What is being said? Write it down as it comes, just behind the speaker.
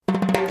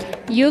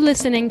You're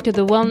listening to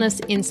the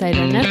Wellness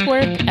Insider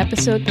Network,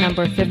 episode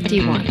number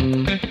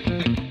 51.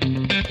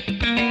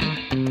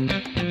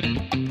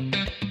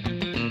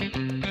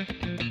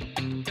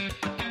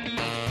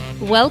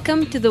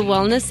 Welcome to the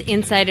Wellness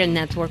Insider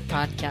Network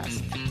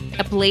podcast,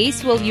 a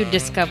place where you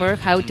discover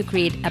how to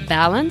create a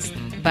balanced,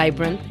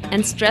 vibrant,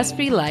 and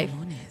stress-free life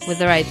with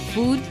the right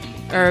food,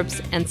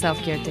 herbs, and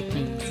self-care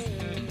techniques.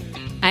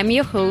 I'm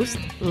your host,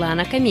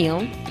 Lana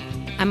Camille.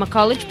 I'm a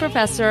college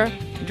professor,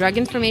 drug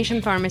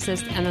information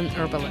pharmacist, and an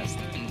herbalist.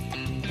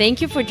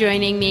 Thank you for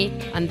joining me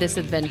on this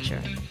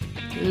adventure.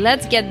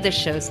 Let's get the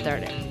show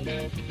started.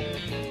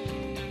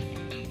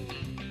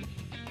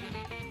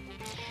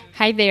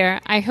 Hi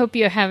there. I hope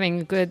you're having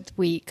a good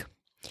week.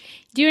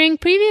 During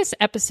previous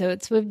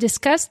episodes, we've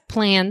discussed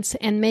plants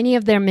and many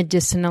of their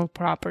medicinal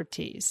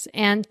properties.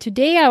 And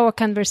today our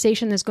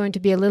conversation is going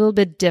to be a little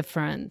bit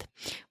different.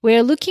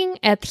 We're looking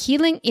at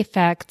healing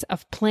effects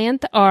of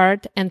plant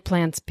art and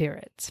plant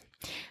spirits.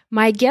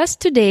 My guest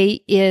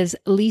today is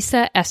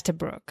Lisa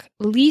Estabrook.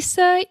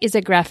 Lisa is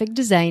a graphic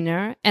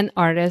designer, an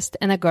artist,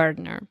 and a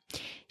gardener.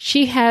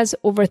 She has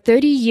over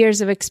 30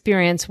 years of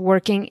experience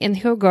working in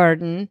her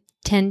garden,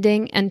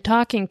 tending and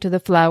talking to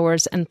the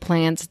flowers and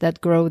plants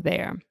that grow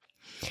there.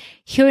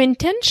 Her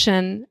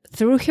intention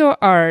through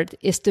her art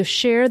is to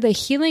share the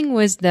healing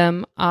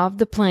wisdom of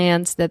the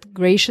plants that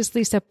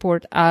graciously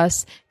support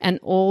us and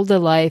all the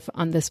life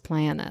on this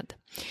planet.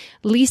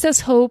 Lisa's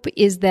hope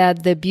is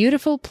that the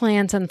beautiful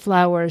plants and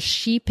flowers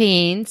she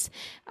paints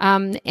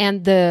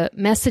and the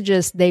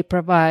messages they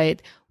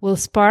provide will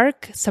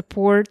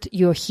support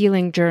your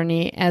healing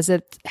journey as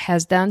it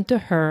has done to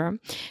her,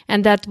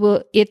 and that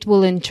it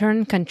will in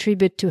turn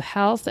contribute to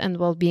health and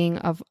well-being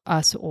of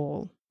us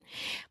all.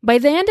 By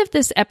the end of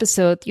this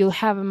episode, you'll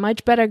have a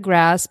much better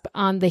grasp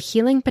on the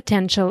healing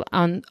potential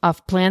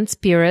of plant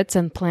spirits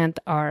and plant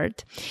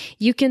art.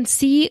 You can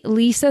see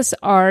Lisa's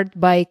art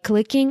by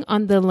clicking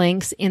on the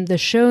links in the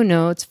show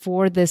notes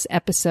for this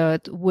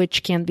episode,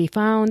 which can be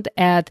found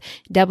at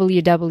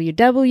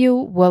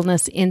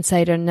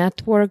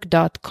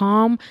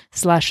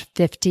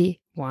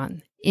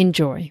www.wellnessinsidernetwork.com/51.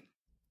 Enjoy.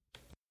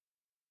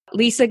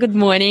 Lisa, good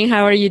morning.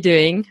 How are you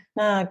doing?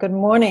 Good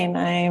morning.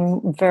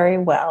 I'm very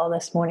well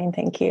this morning.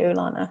 Thank you,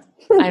 Lana.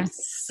 I'm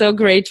so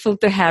grateful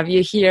to have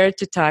you here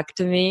to talk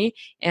to me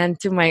and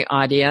to my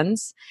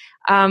audience.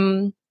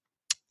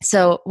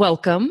 So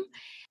welcome.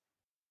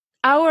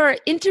 Our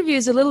interview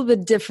is a little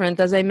bit different,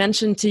 as I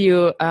mentioned to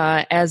you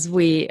as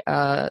we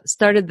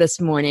started this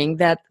morning,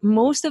 that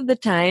most of the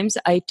times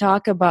I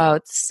talk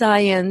about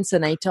science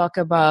and I talk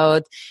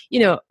about,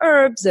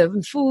 herbs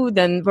and food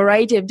and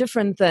variety of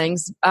different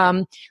things.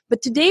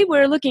 But today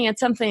we're looking at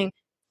something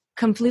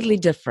completely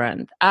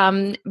different.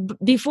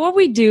 Before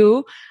we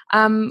do,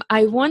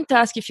 I want to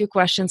ask you a few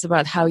questions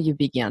about how you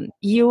began.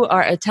 You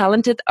are a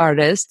talented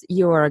artist,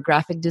 you are a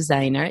graphic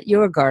designer,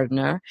 you're a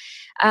gardener,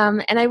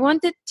 and I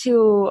wanted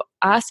to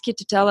ask you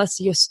to tell us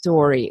your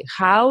story.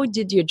 How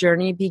did your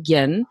journey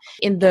begin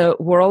in the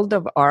world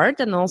of art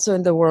and also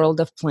in the world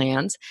of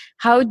plants?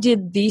 How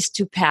did these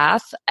two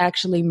paths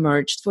actually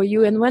merge for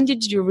you, and when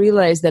did you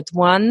realize that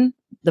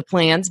the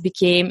plants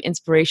became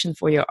inspiration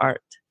for your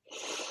art?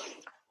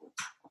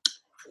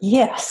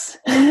 Yes,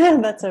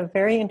 that's a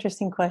very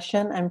interesting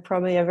question and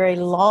probably a very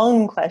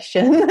long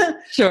question.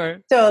 Sure.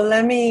 So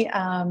let me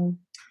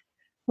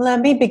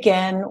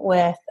begin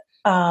with,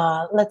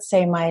 let's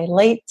say, my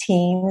late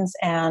teens,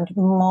 and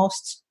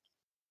most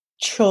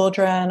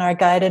children are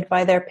guided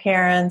by their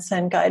parents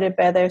and guided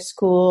by their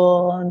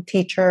school and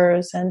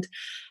teachers and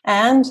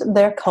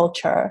their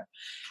culture.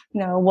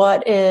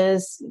 What are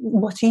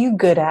you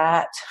good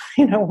at?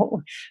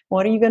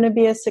 What are you going to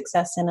be a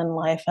success in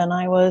life? And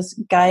I was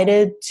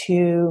guided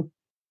to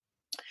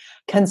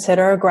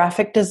consider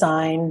graphic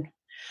design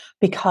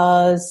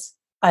because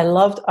I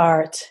loved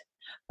art,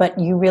 but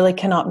you really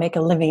cannot make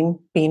a living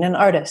being an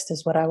artist,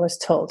 is what I was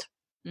told.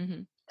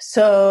 Mm-hmm.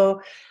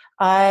 So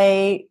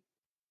I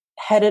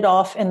headed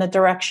off in the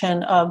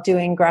direction of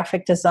doing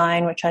graphic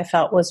design, which I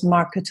felt was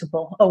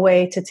marketable, a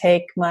way to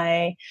take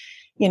my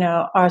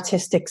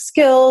artistic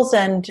skills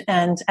and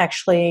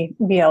actually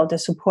be able to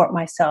support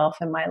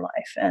myself in my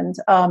life.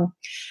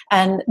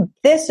 And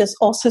this is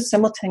also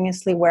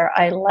simultaneously where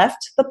I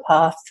left the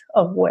path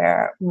of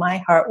where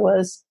my heart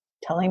was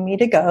telling me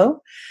to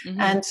go,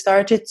 mm-hmm. and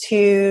started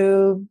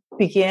to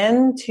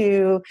begin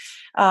to,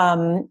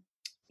 follow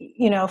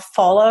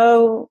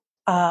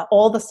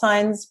all the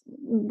signs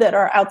that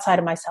are outside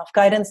of myself,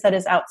 guidance that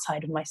is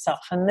outside of myself.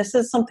 And this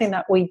is something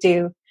that we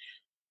do.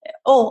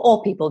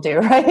 All people do,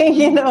 right?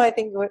 I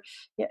think we're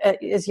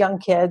as young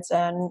kids,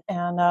 and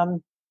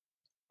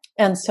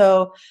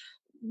so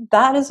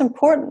that is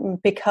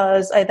important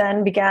because I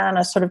then began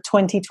a sort of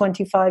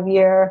 25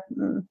 year, I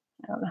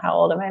don't know how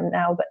old I am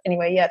now, but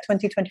anyway,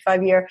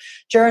 25 year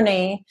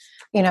journey,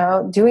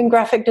 doing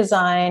graphic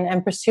design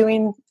and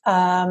pursuing,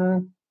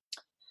 a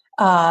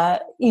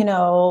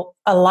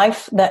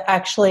life that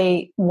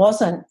actually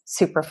wasn't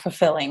super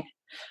fulfilling.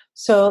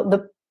 So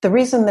the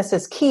reason this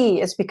is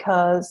key is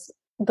because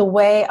the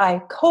way I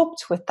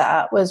coped with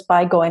that was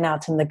by going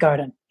out in the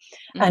garden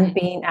and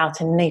being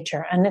out in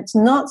nature. And it's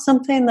not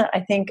something that I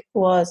think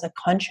was a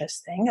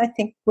conscious thing. I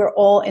think we're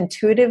all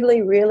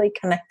intuitively really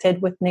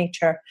connected with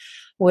nature,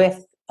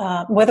 with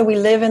whether we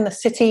live in the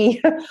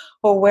city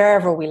or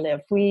wherever we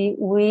live.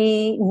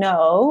 We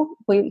know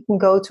we can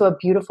go to a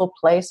beautiful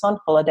place on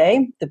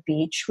holiday, the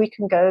beach. We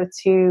can go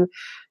to,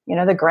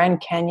 the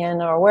Grand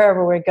Canyon or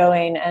wherever we're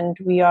going, and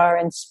we are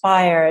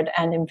inspired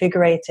and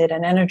invigorated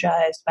and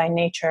energized by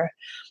nature.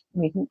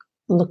 We can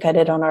look at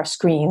it on our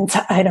screens.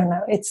 I don't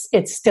know.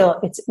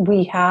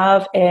 We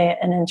have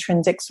an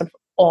intrinsic sort of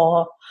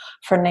awe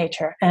for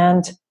nature.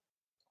 And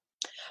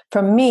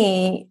for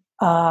me,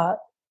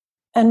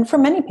 and for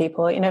many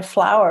people,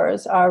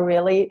 flowers are a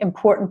really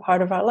important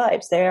part of our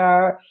lives. They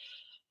are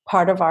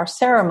part of our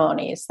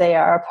ceremonies. They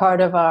are part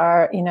of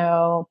our,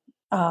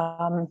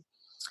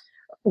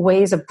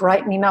 ways of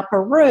brightening up a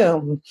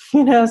room,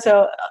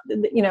 so,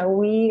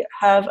 we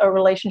have a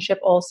relationship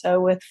also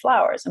with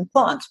flowers and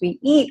plants. We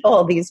eat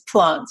all these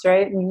plants,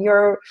 right?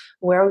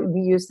 Where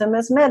we use them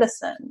as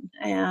medicine.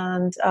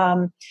 And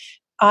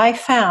I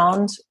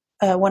found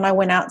when I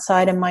went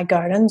outside in my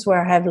gardens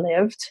where I have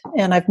lived,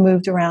 and I've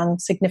moved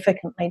around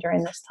significantly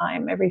during this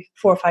time, every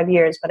 4 or 5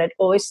 years, but I'd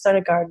always start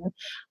a garden.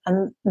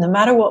 And no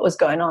matter what was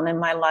going on in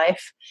my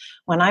life,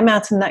 when I'm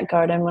out in that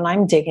garden, when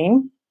I'm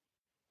digging,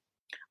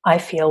 I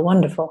feel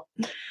wonderful.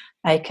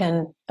 I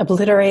can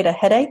obliterate a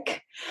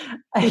headache.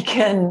 I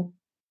can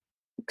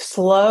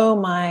slow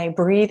my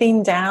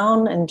breathing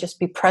down and just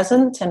be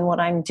present in what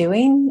I'm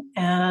doing.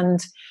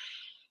 And,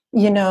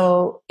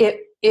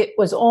 it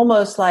was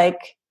almost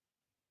like,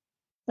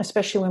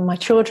 especially when my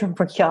children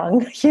were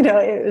young,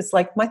 it was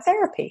like my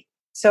therapy.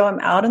 So I'm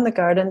out in the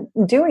garden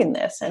doing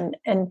this and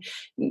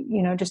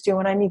just doing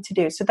what I need to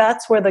do. So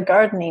that's where the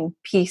gardening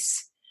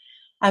piece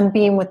and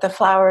being with the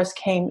flowers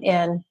came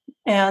in.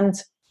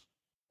 And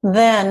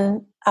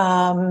then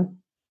I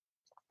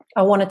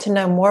wanted to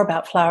know more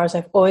about flowers.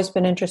 I've always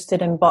been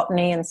interested in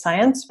botany and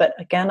science, but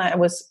again, I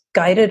was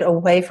guided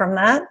away from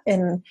that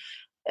in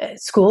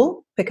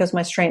school because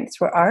my strengths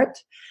were art.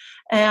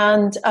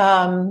 And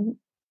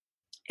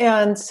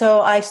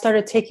so I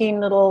started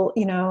taking little,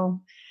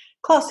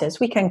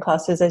 classes, weekend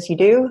classes, as you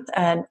do,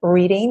 and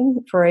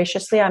reading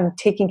voraciously. I'm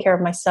taking care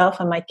of myself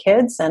and my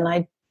kids, and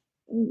I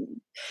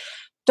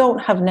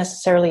don't have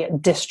necessarily a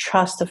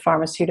distrust of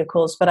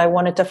pharmaceuticals, but I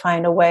wanted to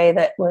find a way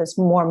that was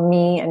more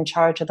me in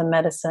charge of the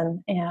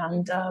medicine.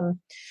 And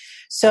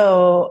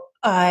so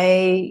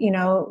I,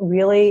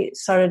 really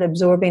started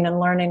absorbing and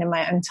learning in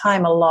my own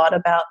time a lot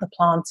about the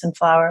plants and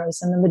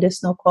flowers and the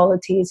medicinal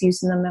qualities,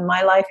 using them in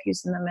my life,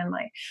 using them in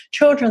my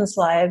children's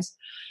lives.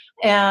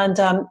 And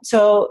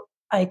so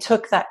I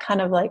took that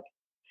kind of like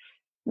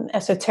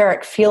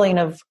esoteric feeling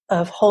of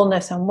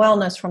wholeness and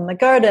wellness from the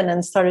garden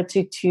and started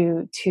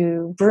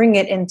to bring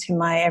it into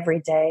my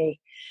everyday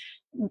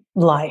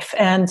life.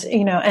 And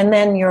and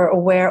then you're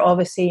aware,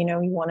 obviously, you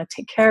want to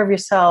take care of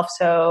yourself,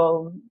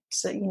 so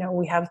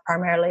we have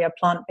primarily a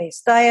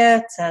plant-based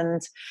diet,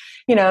 and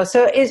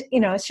so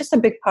it's just a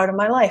big part of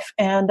my life.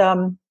 And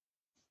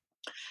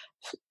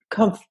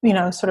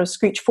sort of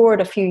screech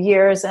forward a few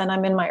years, and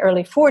I'm in my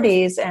early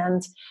 40s,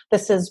 and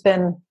this has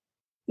been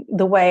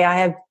the way I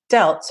have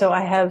dealt. So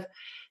I have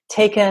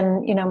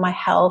taken, my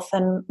health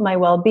and my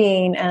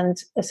well-being, and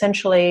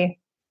essentially,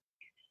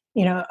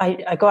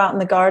 I go out in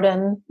the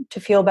garden to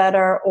feel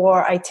better,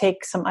 or I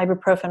take some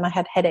ibuprofen. I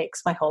had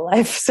headaches my whole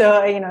life.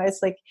 So,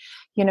 it's like,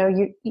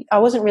 I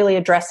wasn't really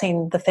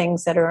addressing the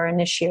things that are an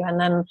issue. And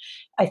then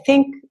I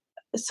think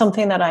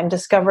something that I'm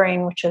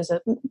discovering, which is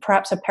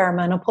perhaps a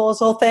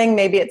perimenopausal thing,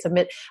 maybe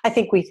I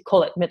think we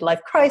call it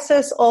midlife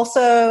crisis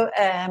also.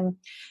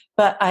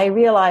 But I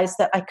realized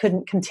that I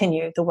couldn't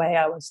continue the way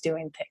I was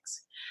doing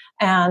things.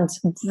 And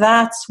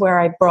that's where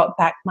I brought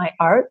back my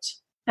art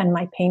and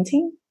my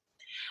painting.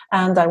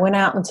 And I went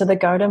out into the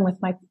garden with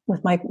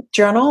my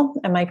journal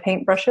and my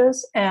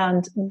paintbrushes.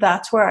 And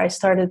that's where I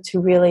started to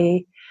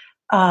really,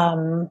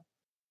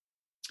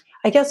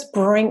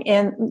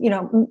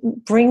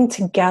 bring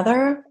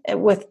together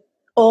with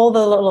all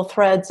the little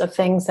threads of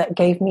things that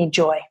gave me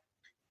joy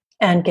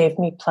and gave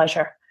me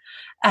pleasure.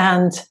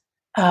 And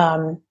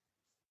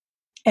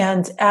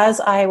as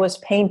I was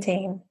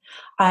painting,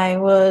 I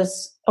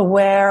was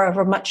aware of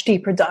a much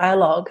deeper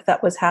dialogue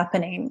that was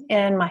happening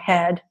in my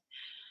head,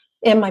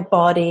 in my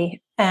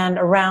body, and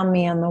around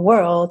me in the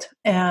world.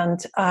 And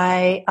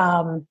I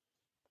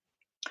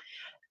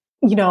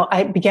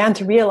began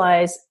to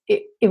realize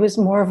it was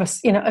more of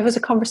it was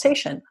a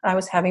conversation I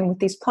was having with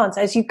these plants,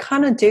 as you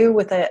kind of do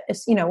with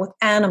with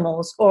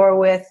animals or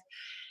with,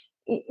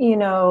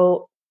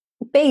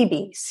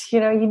 babies.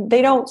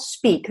 They don't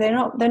speak, they're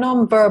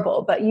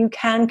nonverbal, but you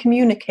can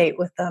communicate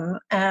with them.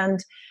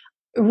 And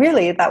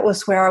really, that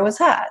was where I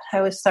was at. I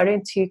was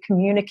starting to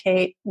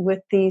communicate with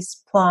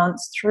these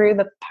plants through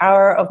the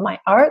power of my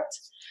art.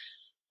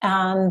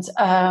 And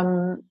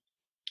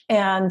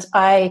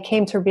I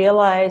came to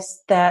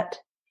realize that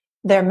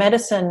their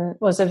medicine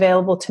was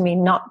available to me,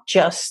 not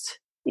just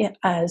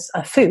as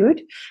a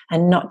food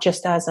and not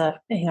just as a,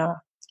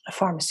 a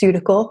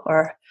pharmaceutical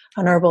or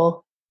an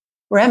herbal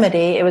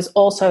remedy, it was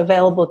also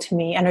available to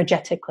me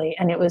energetically,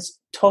 and it was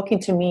talking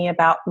to me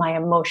about my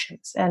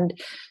emotions. And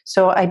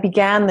so I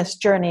began this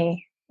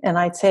journey, and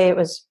I'd say it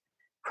was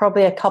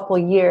probably a couple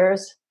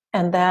years,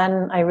 and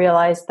then I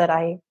realized that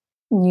I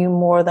knew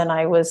more than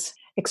I was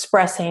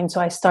expressing. So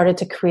I started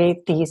to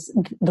create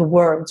the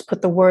words,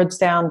 put the words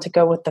down to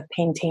go with the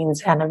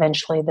paintings, and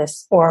eventually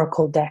this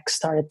oracle deck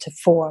started to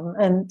form.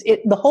 And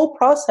the whole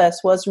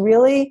process was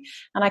really,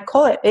 and I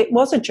call it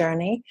was a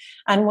journey.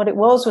 And what it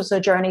was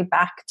a journey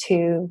back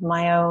to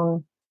my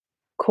own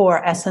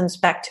core essence,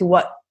 back to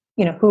what,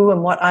 who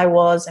and what I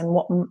was, and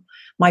what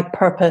my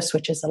purpose,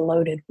 which is a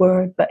loaded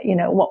word, but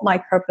what my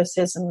purpose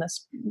is in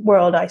this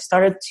world. I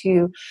started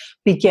to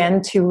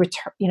begin to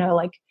return,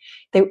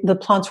 the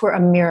plants were a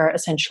mirror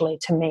essentially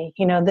to me.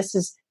 This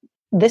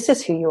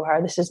is who you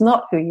are. This is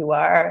not who you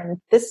are.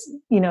 And this,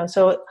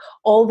 so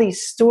all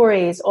these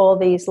stories, all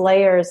these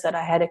layers that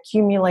I had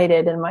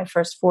accumulated in my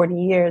first 40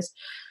 years,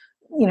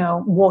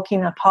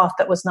 walking a path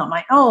that was not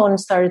my own,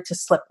 started to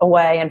slip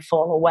away and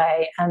fall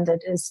away. And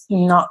it has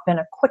not been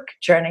a quick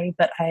journey,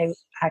 but I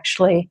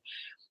actually,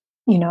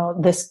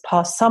 this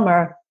past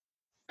summer,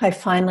 I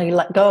finally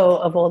let go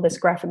of all this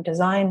graphic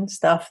design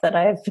stuff that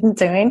I've been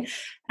doing.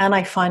 And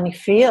I finally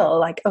feel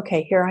like,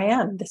 okay, here I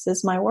am. This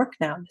is my work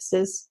now.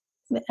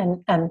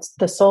 And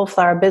the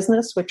Soulflower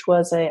business, which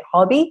was a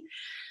hobby,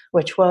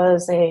 which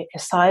was a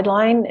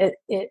sideline,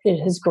 it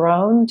has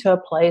grown to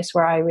a place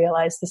where I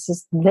realize this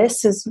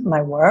is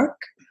my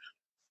work.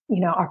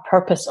 Our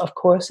purpose, of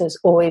course, is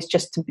always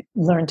just to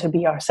learn to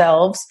be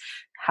ourselves.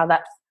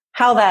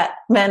 How that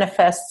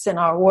manifests in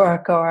our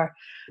work or,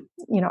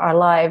 our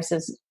lives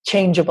is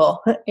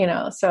changeable,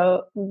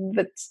 so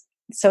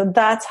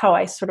that's how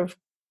I sort of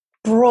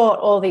brought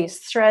all these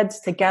threads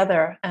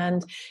together.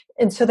 And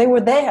so they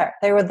were there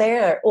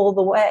all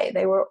the way.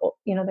 They were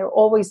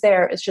always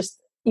there. It's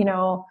just,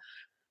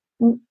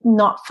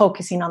 not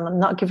focusing on them,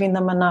 not giving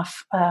them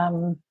enough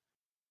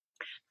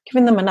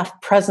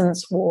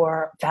presence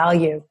or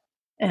value.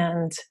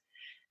 And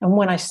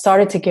when I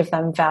started to give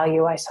them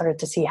value, I started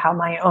to see how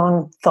my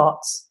own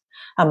thoughts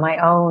and my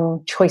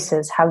own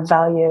choices have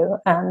value.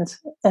 And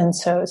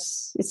so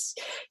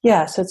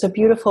so it's a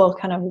beautiful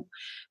kind of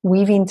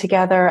weaving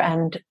together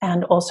and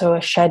also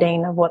a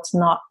shedding of what's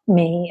not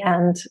me.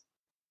 And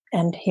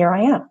here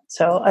I am.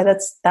 So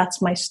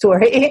that's my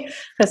story,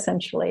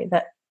 essentially,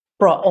 that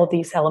brought all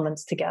these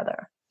elements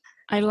together.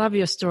 I love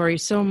your story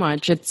so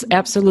much. It's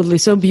absolutely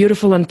so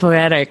beautiful and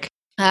poetic.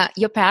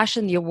 Your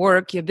passion, your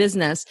work, your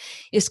business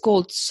is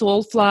called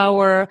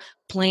Soulflower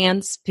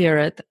Plant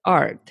Spirit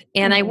Art.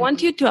 And I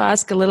want you to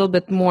ask a little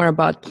bit more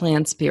about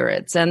plant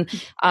spirits. And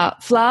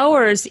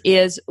flowers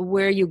is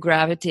where you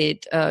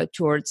gravitate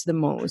towards the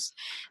most.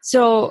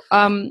 So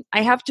I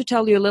have to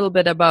tell you a little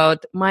bit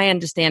about my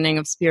understanding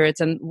of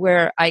spirits and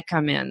where I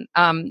come in.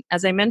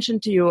 As I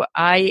mentioned to you,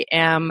 I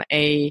am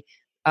a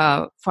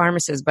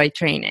pharmacist by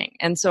training.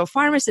 And so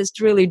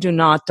pharmacists really do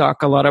not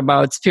talk a lot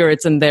about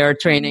spirits in their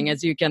training,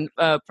 as you can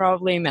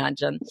probably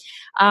imagine.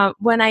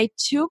 When I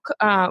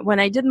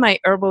did my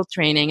herbal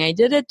training, I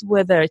did it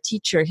with a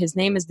teacher. His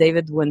name is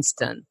David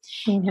Winston.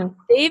 Mm-hmm.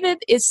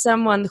 David is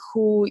someone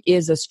who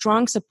is a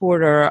strong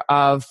supporter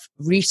of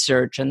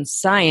research and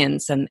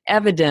science and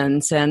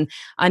evidence and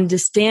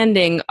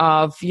understanding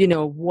of,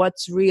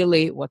 what's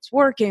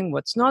working,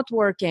 what's not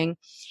working.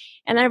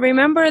 And I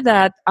remember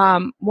that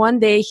one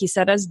day he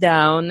sat us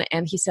down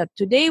and he said,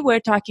 today we're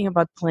talking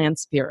about plant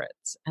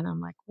spirits. And I'm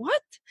like,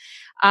 what?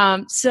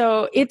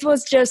 So it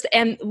was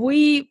and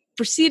we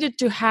proceeded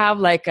to have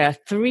like a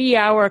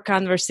 3-hour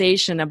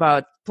conversation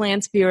about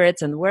plant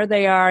spirits and where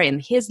they are in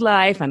his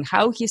life and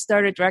how he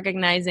started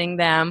recognizing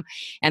them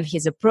and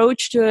his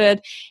approach to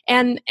it.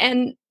 And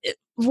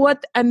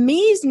what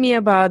amazed me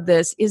about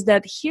this is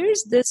that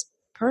here's this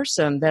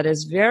person that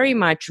is very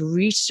much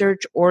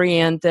research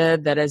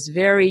oriented, that is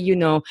very,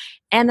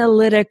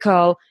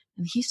 analytical,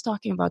 and he's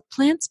talking about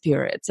plant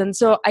spirits. And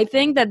so I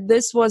think that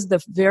this was the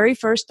very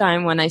first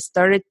time when I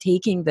started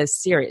taking this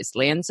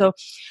seriously. And so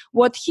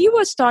what he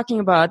was talking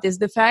about is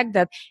the fact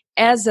that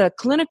as a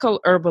clinical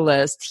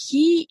herbalist,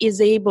 he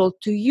is able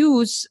to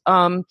use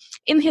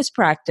in his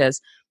practice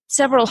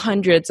several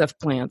hundreds of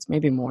plants,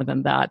 maybe more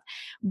than that.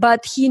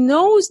 But he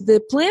knows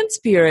the plant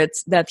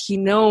spirits that he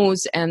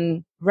knows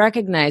and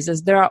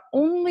recognizes. There are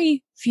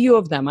only few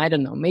of them. I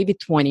don't know, maybe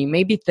 20,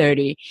 maybe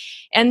 30.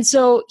 And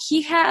so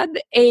he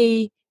had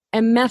a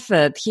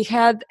method. He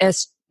had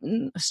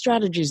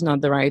strategy is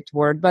not the right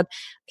word, but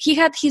he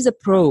had his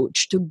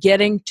approach to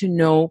getting to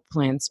know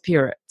plant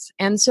spirits.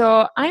 And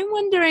so I'm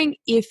wondering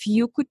if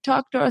you could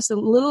talk to us a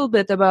little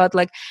bit about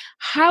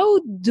how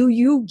do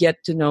you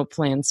get to know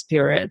plant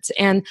spirits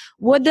and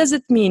what does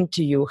it mean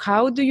to you?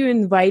 How do you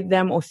invite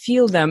them or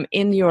feel them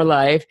in your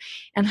life?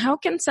 And how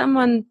can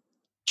someone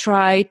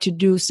try to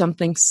do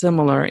something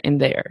similar in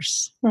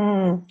theirs?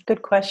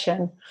 Good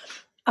question.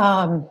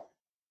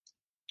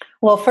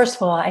 Well, first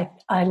of all,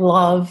 I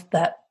love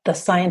that the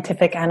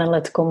scientific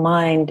analytical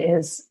mind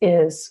is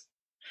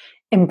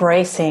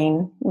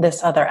embracing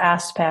this other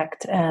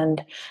aspect.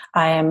 And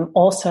I am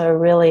also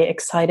really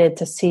excited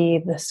to see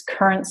this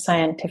current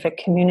scientific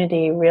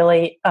community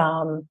really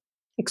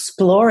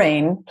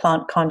exploring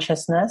plant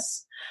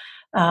consciousness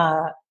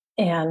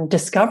and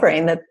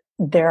discovering that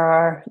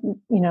there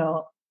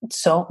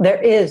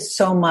is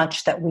so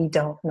much that we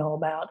don't know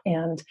about.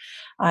 And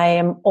I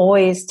am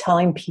always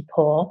telling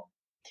people,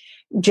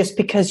 just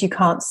because you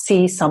can't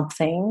see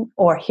something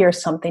or hear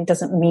something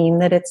doesn't mean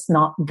that it's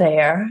not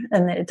there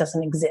and that it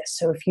doesn't exist.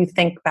 So if you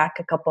think back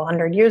a couple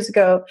hundred years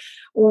ago,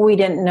 we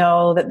didn't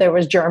know that there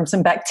was germs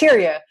and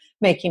bacteria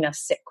making us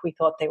sick. We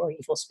thought they were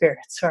evil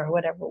spirits or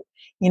whatever,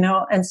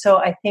 And so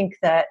I think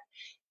that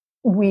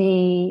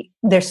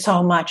there's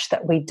so much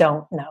that we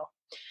don't know.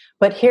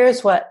 But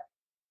here's what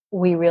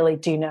we really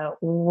do know.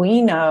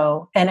 We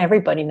know, and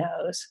everybody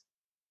knows,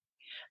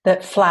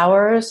 that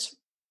flowers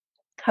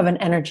have an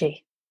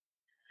energy,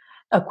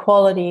 a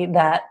quality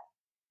that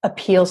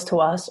appeals to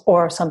us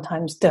or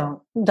sometimes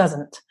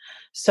doesn't.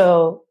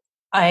 So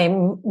I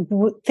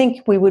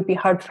think we would be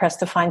hard pressed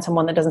to find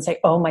someone that doesn't say,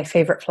 oh, my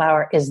favorite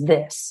flower is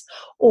this,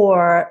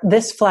 or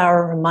this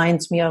flower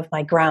reminds me of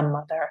my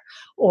grandmother,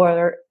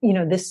 or,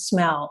 this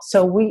smell.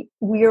 So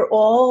we are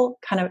all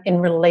kind of in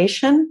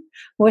relation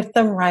with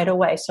them right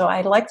away. So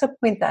I like to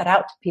point that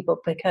out to people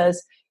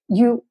because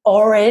you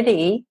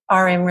already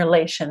are in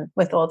relation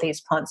with all these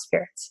plant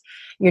spirits.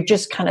 You're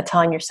just kind of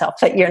telling yourself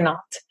that you're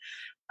not,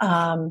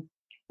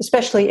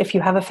 especially if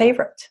you have a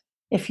favorite.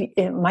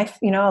 A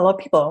lot of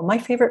people, my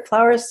favorite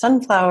flower is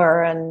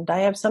sunflower, and I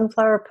have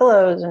sunflower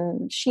pillows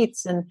and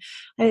sheets, and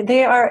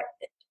they are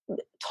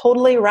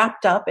totally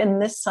wrapped up in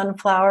this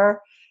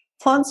sunflower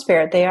plant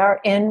spirit. They are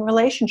in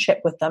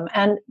relationship with them.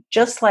 And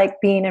just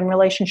like being in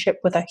relationship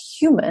with a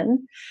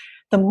human,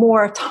 the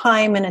more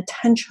time and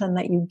attention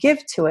that you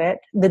give to it,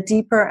 the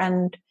deeper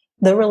and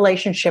the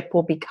relationship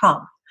will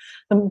become.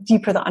 The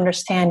deeper the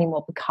understanding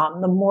will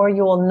become, the more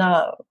you will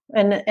know.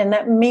 And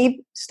that may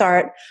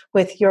start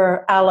with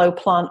your aloe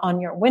plant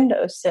on your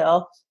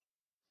windowsill.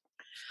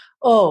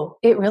 Oh,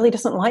 it really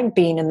doesn't like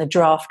being in the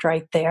draft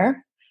right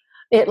there.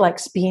 It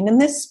likes being in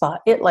this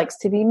spot. It likes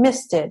to be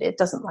misted. It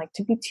doesn't like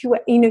to be too,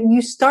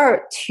 you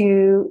start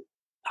to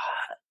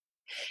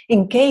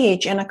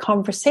engage in a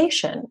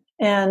conversation.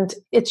 And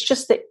it's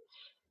just that,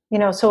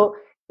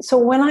 so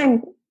when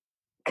I'm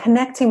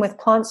connecting with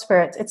plant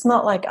spirits, it's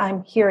not like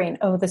I'm hearing,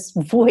 this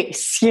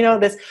voice,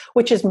 this,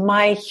 which is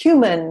my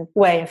human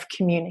way of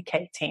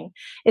communicating.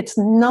 It's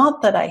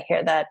not that I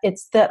hear that.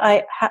 It's that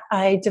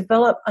I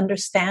develop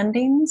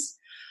understandings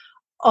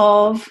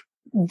of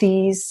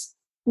these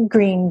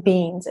green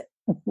beings.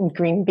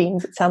 Green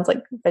beans, it sounds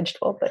like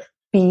vegetable, but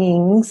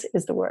beings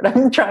is the word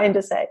I'm trying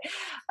to say.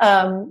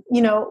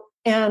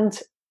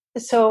 And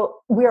so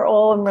we're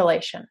all in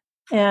relation.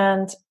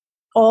 And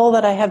all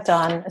that I have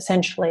done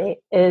essentially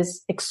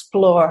is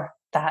explore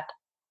that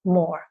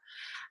more,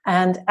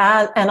 and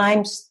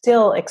I'm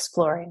still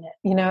exploring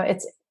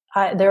it.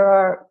 There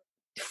are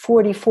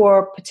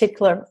 44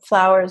 particular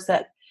flowers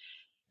that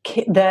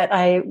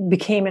I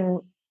became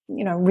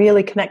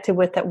really connected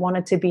with, that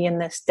wanted to be in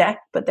this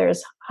deck, but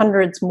there's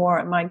hundreds more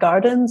in my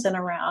gardens and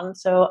around.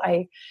 So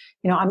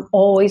I'm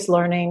always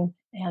learning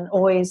and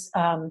always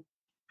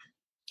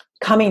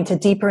coming to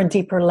deeper and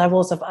deeper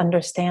levels of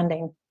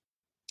understanding.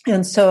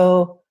 And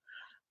so,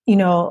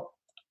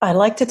 I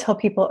like to tell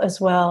people as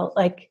well,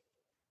 like,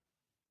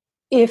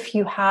 if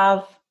you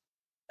have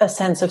a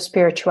sense of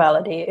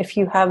spirituality, if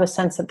you have a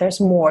sense that there's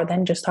more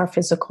than just our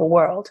physical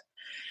world,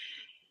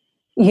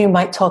 you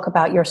might talk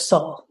about your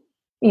soul.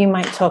 You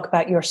might talk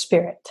about your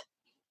spirit.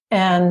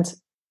 And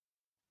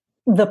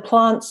the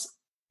plants,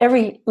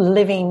 every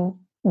living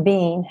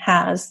being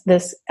has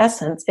this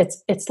essence.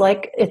 It's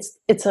like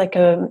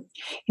a,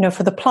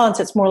 for the plants,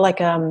 it's more like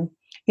a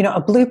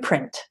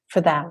blueprint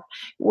for them,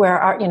 where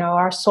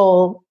our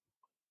soul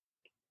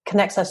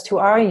connects us to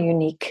our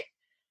unique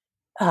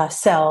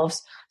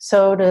selves.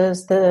 So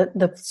does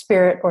the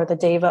spirit or the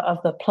deva of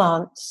the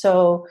plant.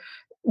 So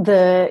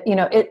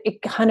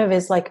it kind of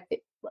is like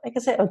I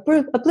said, a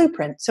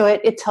blueprint. So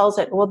it tells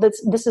it, well,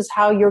 this is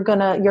how you're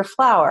your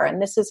flower,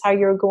 and this is how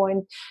you're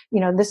going,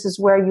 this is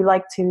where you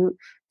like to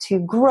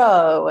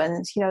grow.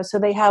 And, so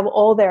they have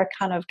all their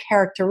kind of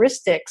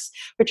characteristics,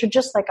 which are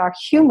just like our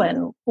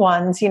human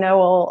ones,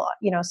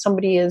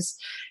 somebody is,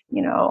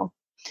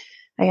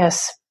 I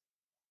guess,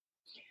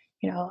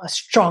 a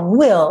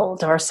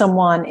strong-willed, or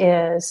someone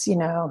is,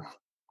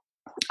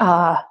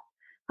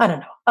 I don't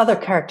know, other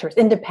characters,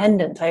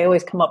 independent. I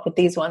always come up with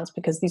these ones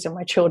because these are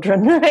my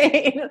children,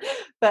 right?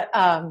 But,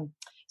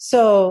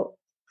 so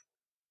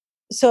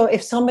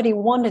if somebody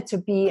wanted to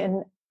be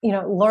and,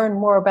 learn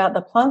more about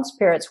the plant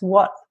spirits,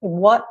 what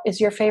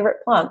is your favorite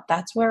plant?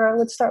 That's where I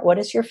would start. What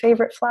is your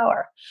favorite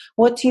flower?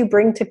 What do you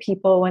bring to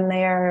people when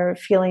they're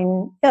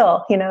feeling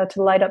ill, to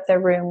light up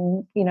their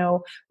room?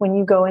 When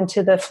you go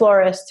into the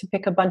florist to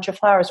pick a bunch of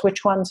flowers,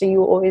 which ones are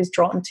you always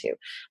drawn to?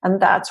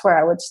 And that's where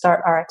I would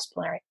start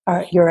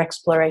your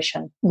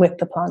exploration with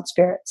the plant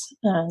spirits.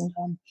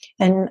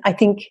 And I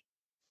think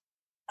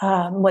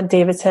what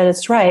David said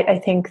is right. I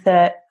think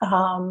that,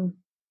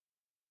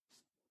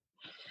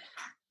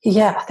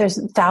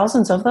 there's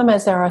thousands of them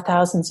as there are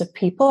thousands of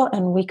people,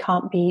 and we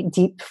can't be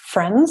deep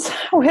friends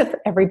with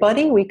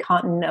everybody. We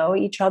can't know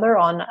each other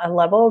on a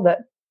level that,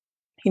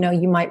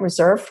 you might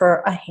reserve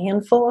for a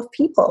handful of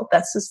people.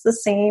 That's just the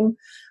same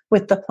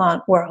with the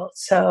plant world.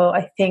 So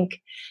I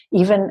think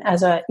even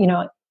as an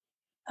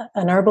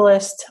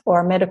herbalist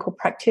or a medical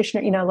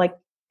practitioner, if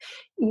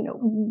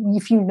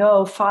you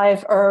know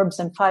 5 herbs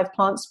and 5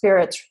 plant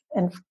spirits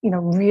and,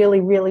 really,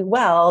 really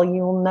well,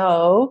 you'll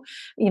know,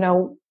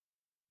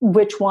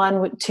 which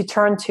one to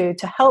turn to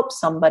help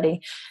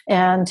somebody.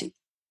 And,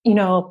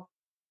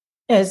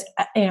 as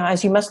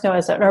you must know,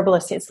 as an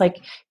herbalist, it's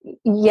like,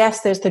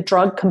 yes, there's the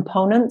drug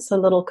components, the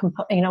little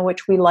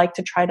which we like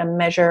to try to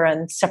measure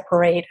and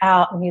separate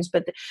out and use,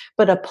 but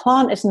a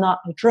plant is not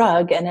a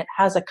drug, and it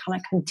has a kind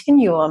of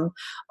continuum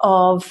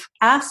of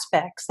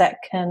aspects that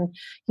can,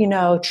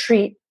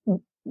 treat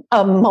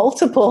a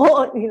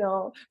multiple,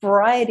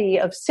 variety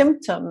of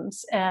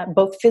symptoms,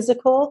 both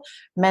physical,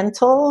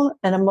 mental,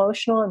 and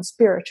emotional and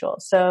spiritual.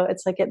 So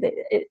it's like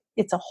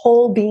it's a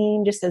whole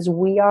being, just as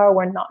we are.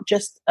 We're not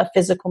just a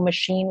physical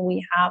machine.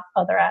 We have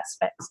other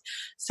aspects.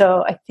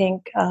 So I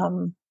think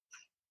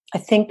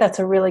that's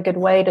a really good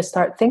way to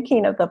start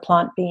thinking of the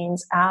plant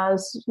beings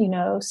as,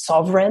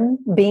 sovereign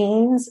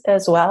beings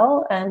as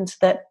well, and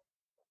that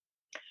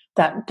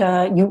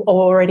you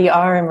already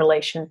are in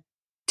relation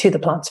to the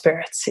plant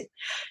spirits.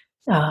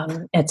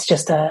 It's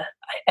just a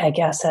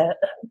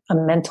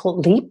mental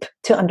leap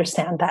to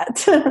understand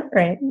that,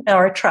 right?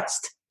 Or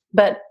trust.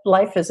 But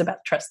life is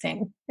about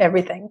trusting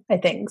everything, I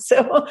think.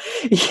 So,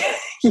 we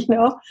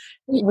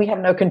have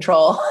no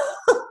control.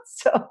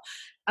 So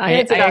I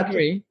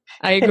agree.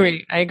 I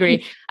agree.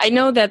 I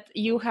know that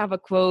you have a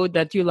quote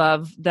that you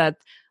love, that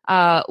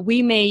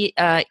we may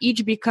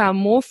each become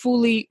more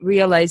fully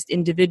realized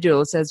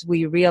individuals as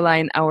we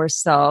realign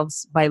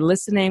ourselves by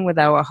listening with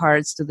our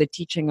hearts to the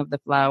teaching of the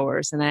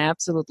flowers. And I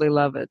absolutely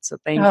love it. So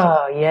thank you.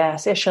 Oh,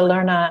 yes. Isha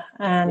Lerna.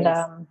 And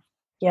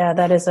yes.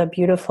 That is a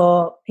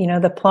beautiful,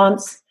 the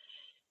plants,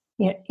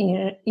 they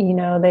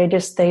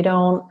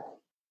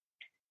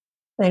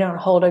don't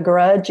hold a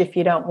grudge if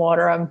you don't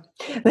water them.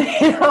 They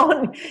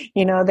don't,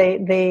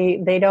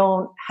 they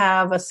don't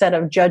have a set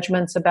of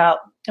judgments about,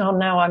 oh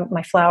no,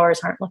 my flowers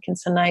aren't looking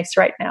so nice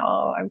right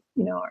now.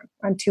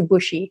 I'm too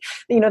bushy.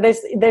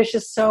 There's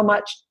just so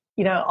much,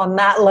 on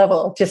that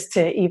level, just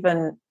to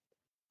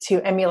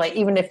emulate,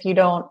 even if you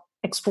don't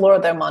explore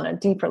them on a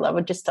deeper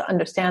level, just to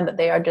understand that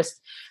they are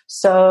just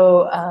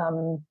so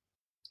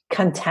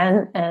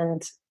content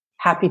and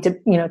happy to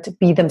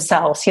be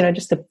themselves, I'm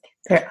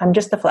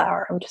just a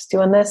flower. I'm just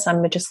doing this.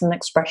 I'm just an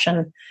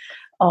expression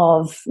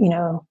of,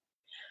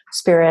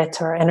 spirit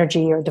or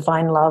energy or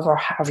divine love, or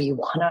however you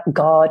want it,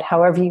 God,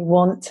 however you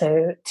want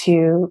to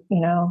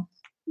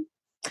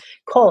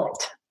call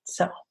it.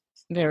 So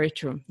very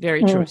true.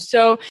 Very true.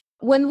 So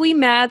when we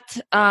met,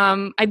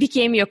 I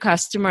became your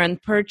customer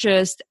and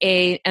purchased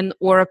an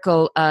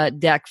Oracle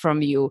deck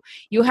from you.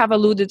 You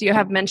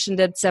have mentioned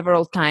it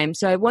several times.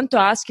 So I want to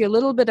ask you a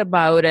little bit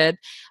about it.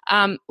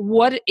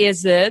 What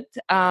is it?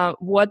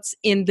 What's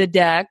in the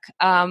deck?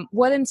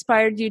 What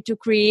inspired you to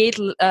create?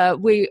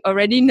 We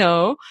already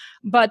know,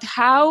 but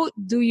how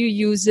do you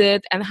use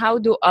it, and how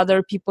do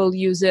other people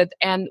use it,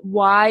 and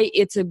why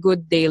it's a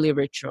good daily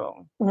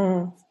ritual?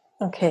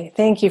 Okay,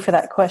 thank you for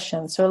that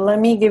question. So let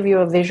me give you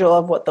a visual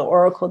of what the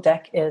Oracle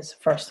deck is,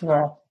 first of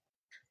all.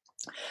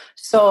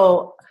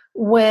 So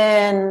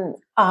when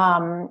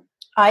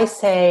I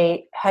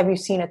say, have you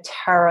seen a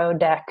tarot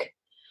deck?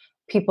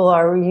 People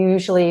are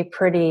usually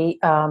pretty,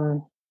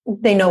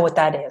 they know what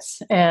that is.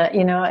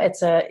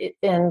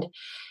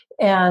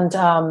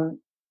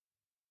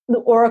 The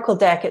Oracle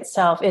deck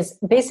itself is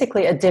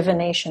basically a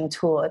divination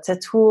tool. It's a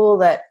tool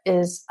that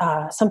is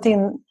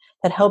something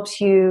that helps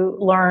you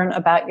learn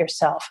about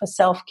yourself, a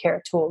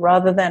self-care tool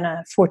rather than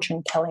a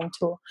fortune-telling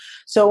tool.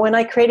 So when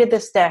I created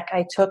this deck,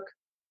 I took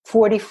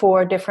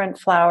 44 different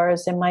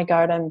flowers in my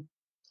garden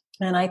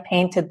and I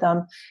painted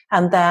them.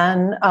 And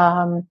then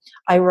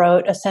I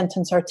wrote a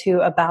sentence or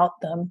two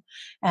about them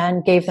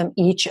and gave them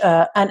each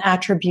an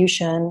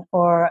attribution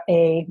or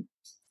an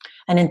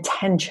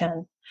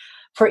intention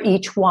for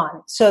each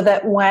one, so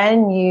that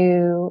when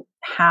you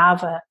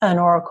have an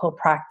oracle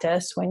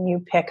practice, when you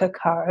pick a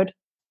card,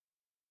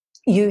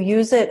 you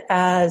use it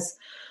as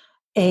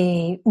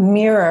a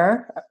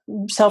mirror,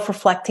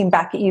 self-reflecting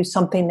back at you,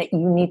 something that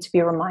you need to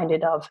be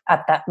reminded of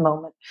at that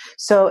moment.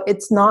 So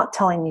it's not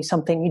telling you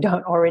something you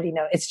don't already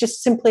know. It's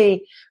just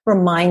simply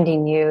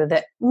reminding you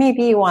that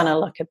maybe you want to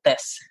look at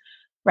this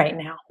right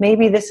now.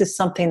 Maybe this is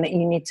something that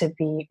you need to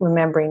be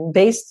remembering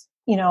based,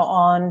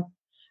 on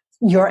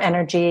your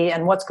energy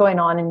and what's going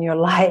on in your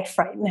life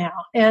right now.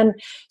 And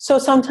so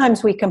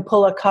sometimes we can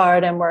pull a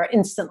card and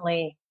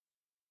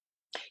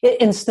it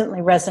instantly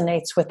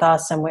resonates with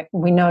us, and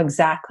we know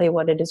exactly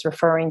what it is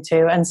referring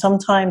to. And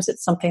sometimes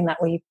it's something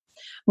that we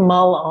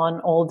mull on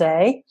all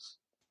day,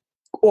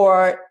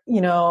 or,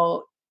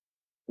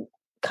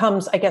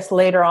 comes, I guess,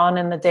 later on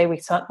in the day, we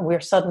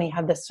suddenly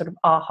have this sort of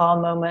aha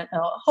moment.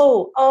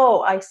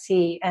 Oh, I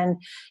see.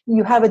 And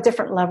you have a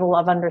different level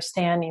of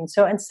understanding.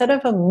 So instead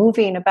of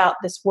moving about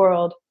this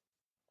world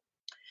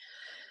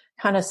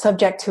kind of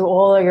subject to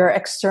all of your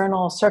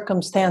external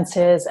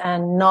circumstances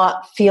and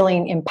not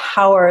feeling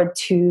empowered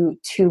to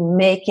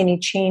make any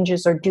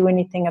changes or do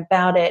anything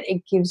about it,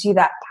 it gives you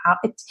that power.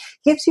 It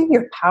gives you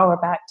your power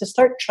back to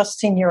start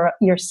trusting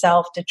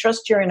yourself, to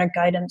trust your inner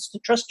guidance, to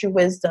trust your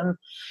wisdom,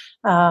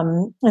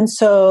 and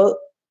so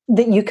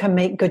that you can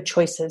make good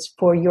choices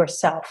for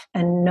yourself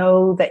and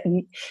know that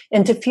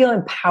and to feel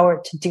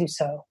empowered to do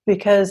so.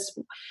 Because,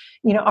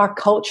 our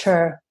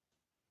culture,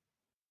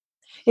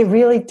 it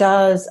really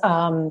does,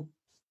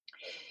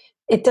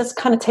 it does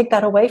kind of take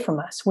that away from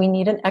us. We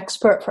need an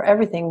expert for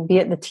everything, be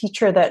it the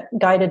teacher that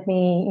guided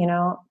me,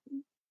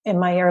 in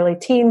my early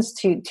teens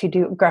to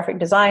do graphic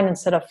design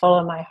instead of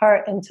follow my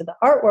heart into the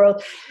art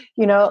world,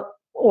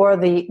 or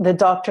the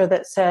doctor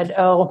that said,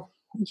 oh,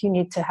 you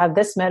need to have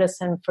this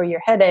medicine for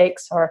your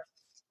headaches, or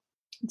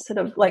instead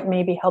of like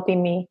maybe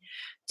helping me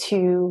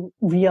to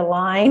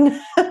realign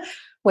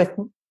with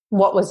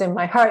what was in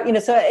my heart,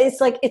 so it's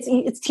like,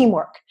 it's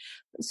teamwork.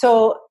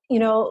 So,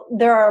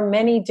 there are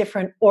many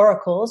different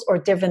oracles or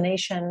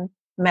divination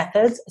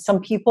methods. Some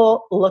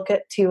people look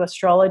to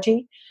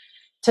astrology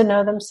to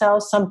know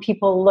themselves. Some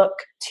people look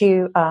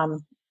to,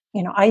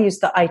 I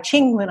used the I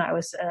Ching when I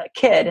was a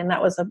kid, and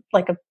that was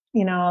like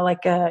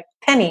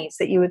pennies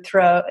that you would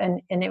throw,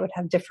 and it would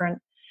have different.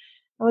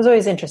 I was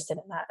always interested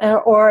in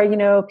that. Or,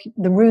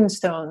 the rune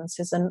stones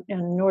is in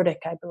Nordic,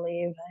 I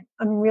believe.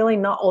 I'm really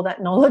not all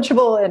that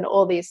knowledgeable in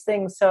all these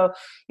things. So,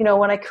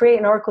 when I created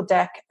an oracle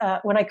deck,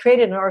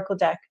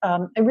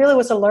 it really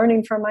was a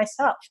learning for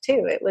myself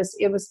too. It was,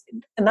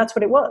 and that's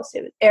what it was.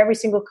 Every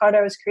single card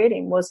I was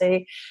creating was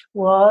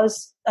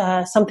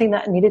something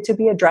that needed to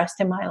be addressed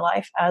in my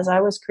life as I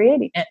was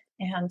creating it.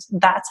 And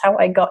that's how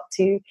I got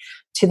to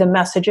the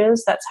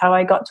messages. That's how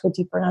I got to a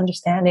deeper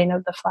understanding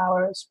of the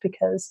flowers,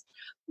 because,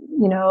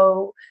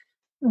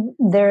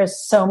 there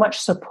is so much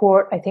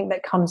support, I think,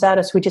 that comes at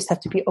us. We just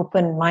have to be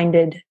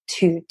open-minded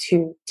to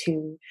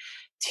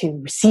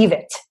receive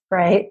it.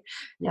 Right.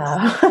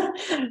 Yes.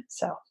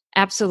 So.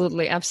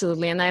 Absolutely.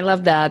 And I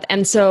love that.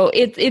 And so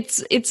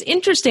it's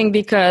interesting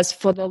because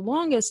for the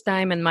longest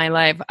time in my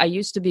life, I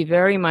used to be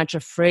very much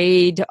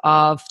afraid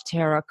of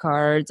tarot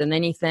cards and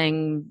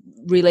anything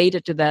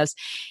related to this.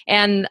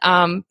 And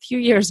a few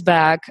years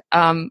back,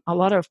 a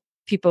lot of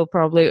people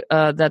probably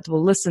that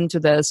will listen to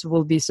this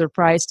will be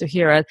surprised to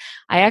hear it.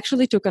 I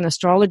actually took an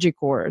astrology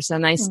course,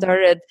 and I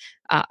started,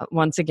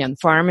 once again,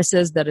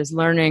 pharmacist that is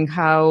learning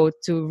how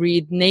to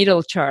read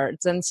natal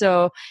charts. And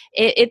so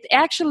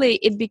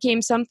it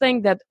became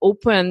something that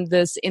opened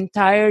this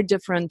entire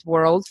different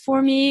world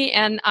for me.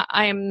 And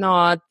I am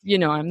not,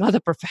 I'm not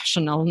a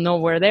professional,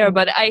 nowhere there,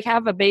 but I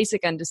have a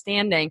basic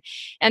understanding.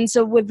 And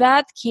so with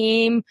that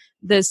came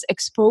this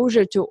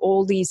exposure to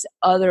all these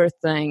other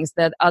things,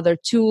 that other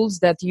tools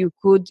that you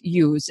could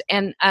use.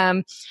 And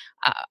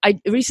I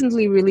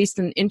recently released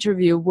an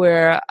interview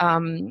where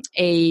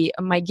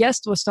my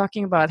guest was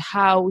talking about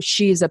how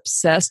she's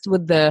obsessed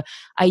with the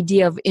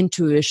idea of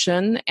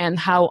intuition and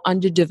how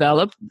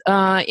underdeveloped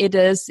it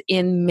is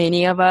in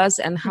many of us,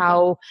 and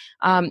how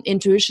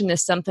intuition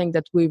is something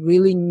that we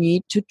really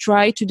need to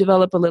try to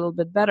develop a little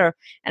bit better.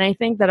 And I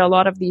think that a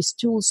lot of these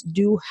tools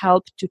do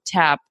help to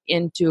tap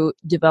into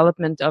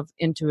development of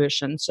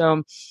intuition.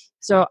 So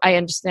I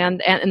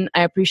understand and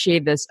I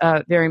appreciate this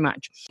very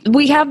much.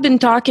 We have been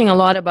talking a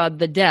lot about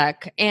the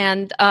deck,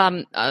 and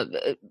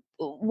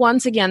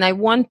once again, I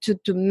want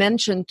to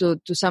mention to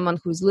someone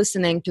who's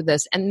listening to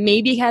this and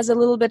maybe has a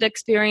little bit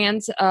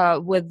experience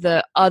with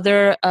the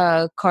other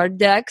card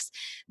decks.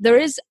 There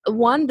is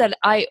one that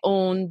I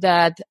own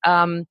that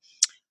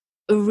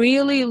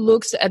really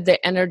looks at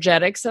the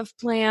energetics of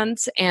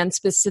plants and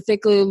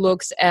specifically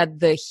looks at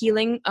the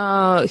healing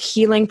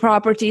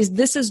properties.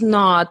 This is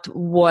not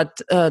what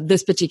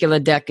this particular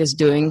deck is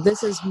doing.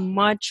 This is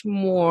much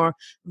more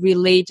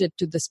related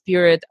to the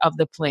spirit of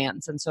the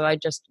plants. And so I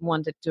just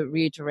wanted to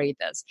reiterate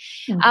this.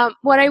 Mm-hmm.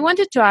 What I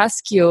wanted to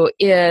ask you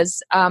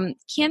is,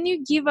 can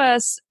you give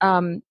us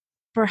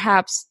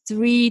perhaps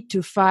 3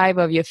 to 5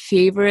 of your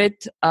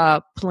favorite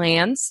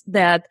plants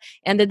that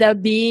ended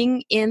up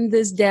being in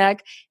this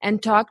deck,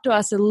 and talk to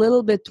us a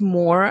little bit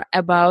more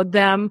about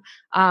them.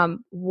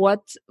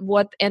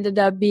 What ended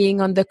up being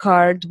on the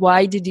card?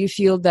 Why did you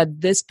feel that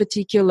this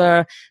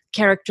particular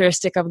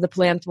characteristic of the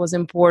plant was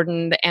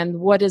important, and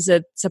what is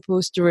it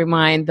supposed to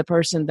remind the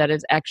person that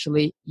is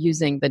actually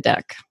using the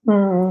deck?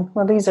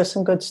 Well, these are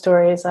some good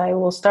stories. I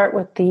will start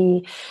with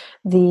the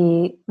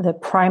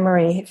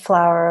primary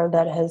flower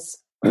that has,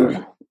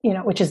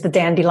 which is the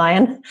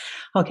dandelion.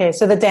 Okay,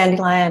 so the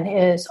dandelion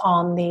is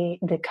on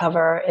the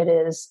cover. It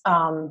is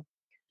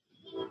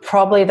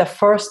probably the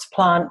first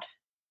plant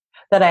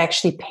that I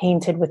actually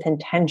painted with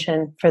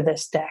intention for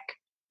this deck.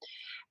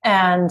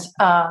 And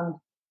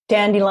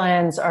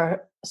dandelions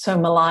are so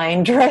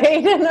maligned,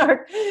 right? And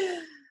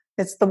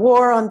it's the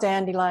war on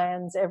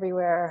dandelions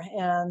everywhere.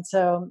 And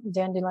so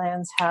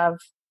dandelions have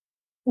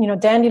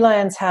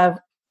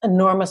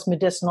enormous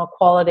medicinal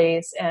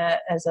qualities.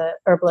 As a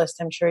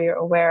herbalist, I'm sure you're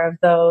aware of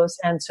those.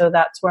 And so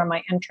that's where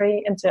my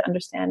entry into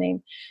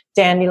understanding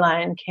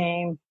dandelion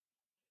came.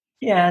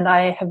 And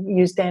I have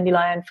used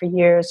dandelion for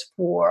years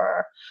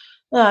for,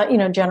 as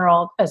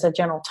a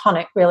general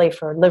tonic, really,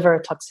 for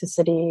liver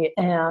toxicity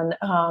and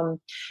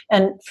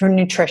for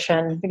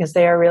nutrition, because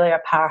they are really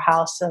a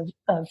powerhouse of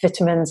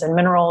vitamins and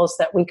minerals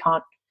that we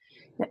can't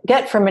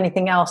get from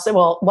anything else.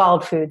 Well,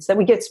 wild foods that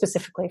we get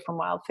specifically from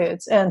wild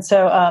foods. And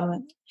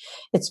so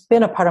it's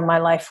been a part of my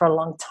life for a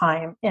long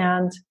time.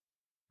 And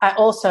I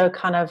also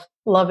kind of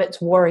love its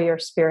warrior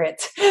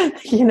spirit.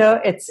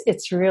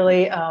 It's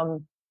really,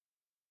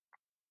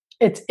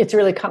 it's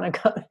really kind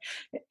of,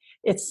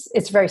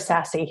 it's very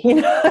sassy,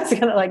 it's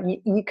kind of like,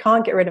 you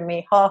can't get rid of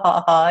me. Ha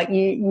ha ha.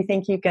 You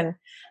think you can,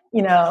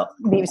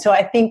 leave. So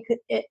I think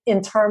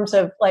in terms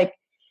of like,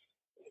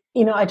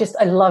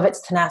 I love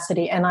its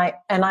tenacity. And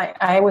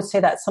I would say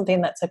that's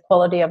something that's a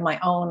quality of my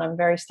own. I'm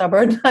very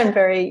stubborn. I'm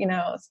very,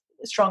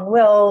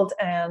 strong-willed.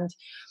 And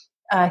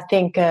I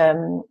think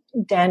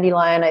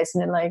dandelion is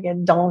like a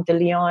dent de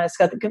lion.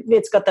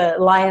 It's got the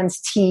lion's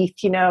teeth.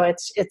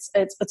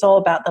 It's all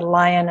about the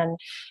lion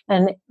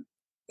and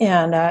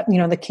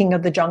the king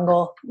of the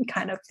jungle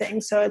kind of thing.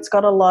 So it's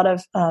got a lot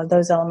of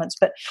those elements.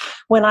 But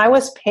when I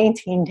was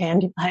painting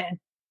dandelion,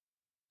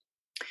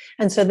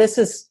 and so this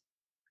is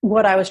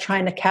what I was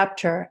trying to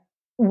capture,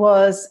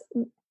 was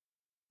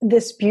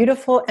this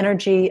beautiful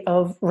energy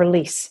of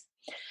release.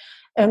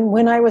 And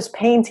when I was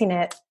painting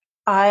it,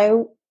 I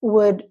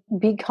would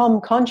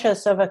become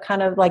conscious of a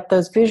kind of like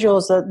those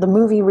visuals, the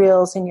movie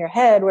reels in your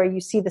head where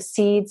you see the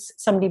seeds,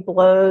 somebody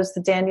blows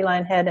the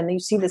dandelion head and you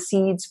see the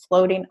seeds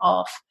floating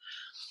off.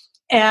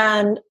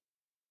 And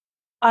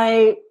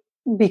I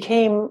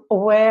became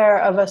aware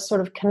of a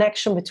sort of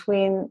connection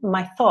between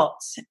my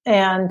thoughts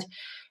and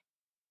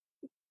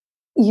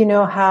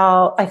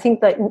how I think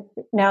that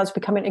now it's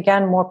becoming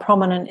again more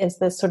prominent is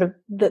this sort of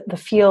the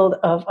field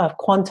of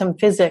quantum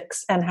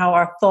physics and how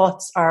our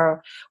thoughts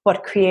are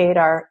what create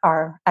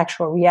our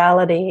actual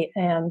reality.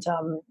 And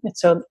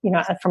so,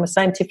 from a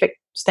scientific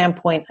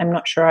standpoint, I'm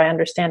not sure I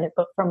understand it,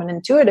 but from an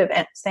intuitive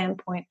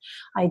standpoint,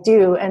 I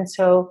do. And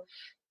so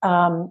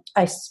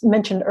I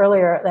mentioned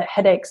earlier that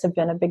headaches have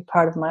been a big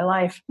part of my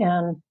life.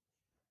 And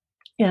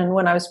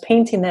when I was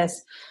painting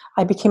this,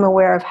 I became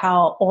aware of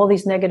how all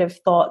these negative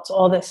thoughts,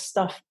 all this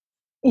stuff,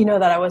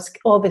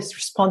 all these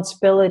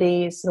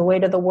responsibilities, the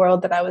weight of the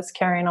world that I was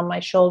carrying on my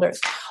shoulders,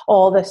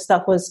 all this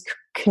stuff was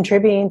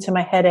contributing to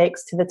my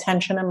headaches, to the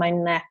tension in my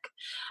neck.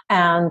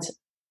 And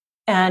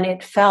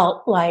it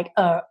felt like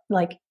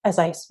as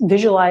I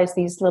visualized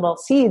these little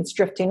seeds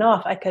drifting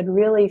off, I could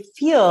really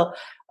feel,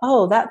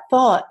 oh, that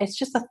thought, it's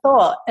just a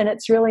thought and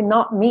it's really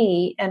not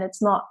me. And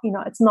it's not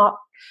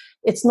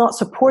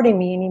supporting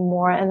me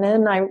anymore. And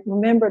then I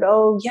remembered,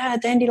 oh yeah,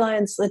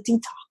 dandelion's a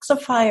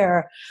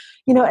detoxifier,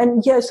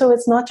 so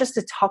it's not just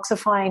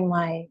detoxifying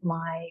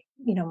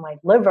my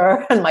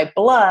liver and my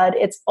blood.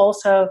 It's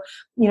also,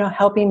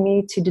 helping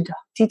me to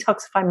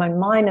detoxify my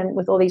mind and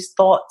with all these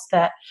thoughts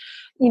that,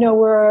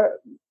 were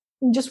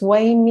just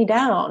weighing me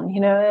down,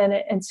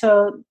 and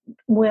so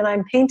when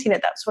I'm painting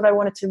it, that's what I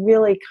wanted to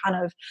really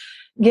kind of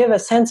give a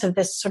sense of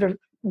this sort of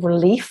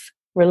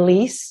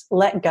release,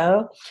 let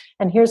go.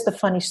 And here's the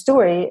funny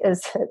story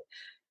is that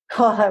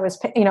I was,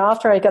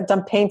 after I got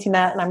done painting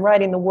that and I'm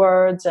writing the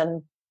words,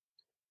 and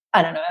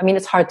I don't know, I mean,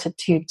 it's hard to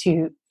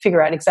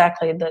figure out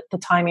exactly the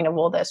timing of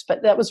all this,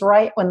 but that was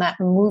right when that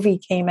movie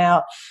came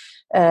out,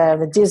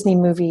 the Disney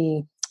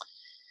movie,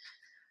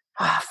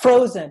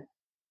 Frozen.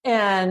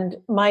 And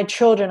my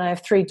children, I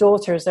have 3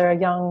 daughters, they were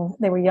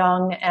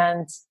young,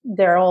 and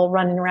they're all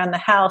running around the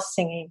house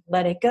singing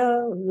Let It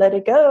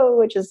Go,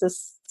 which is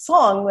this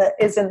song that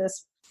is in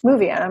this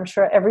movie. And I'm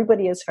sure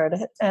everybody has heard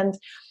it. And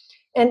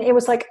it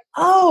was like,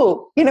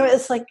 oh,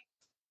 it's like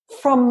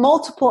from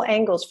multiple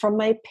angles, from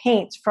my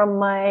paints,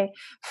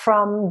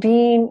 from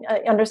being,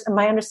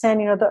 my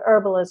understanding of the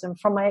herbalism,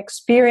 from my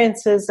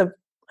experiences of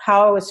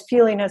how I was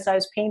feeling as I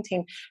was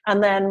painting,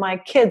 and then my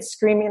kids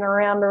screaming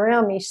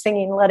around me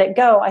singing Let It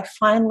Go, I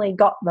finally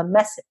got the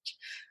message.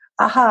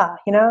 Aha,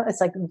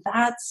 it's like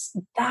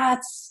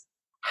that's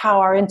how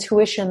our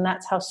intuition,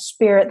 that's how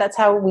spirit, that's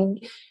how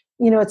we,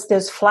 it's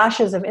those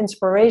flashes of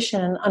inspiration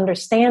and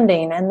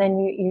understanding, and then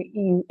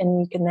you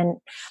can then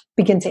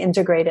begin to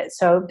integrate it.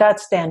 So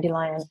that's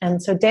dandelion.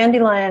 And so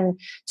dandelion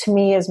to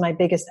me is my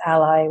biggest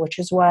ally, which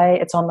is why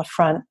it's on the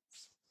front.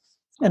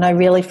 And I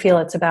really feel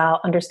it's about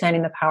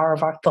understanding the power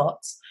of our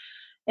thoughts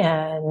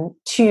and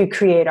to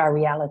create our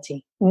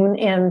reality.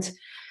 And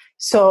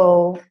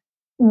so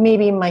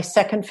maybe my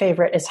second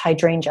favorite is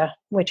hydrangea,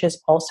 which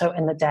is also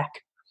in the deck.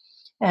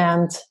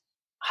 And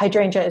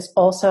hydrangea is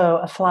also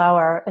a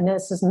flower. And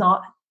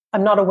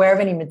I'm not aware of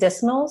any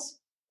medicinals,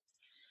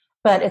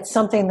 but it's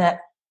something that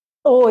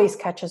always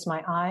catches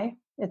my eye.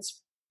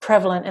 It's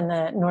prevalent in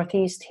the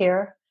Northeast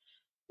here.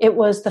 It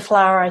was the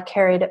flower I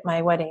carried at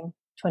my wedding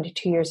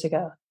 22 years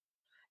ago.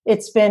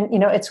 it's been,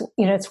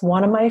 it's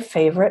one of my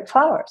favorite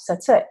flowers.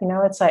 That's it.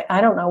 It's like, I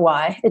don't know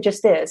why, it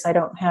just is. I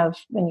don't have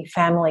any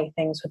family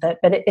things with it,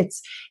 but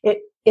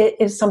it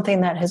is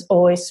something that has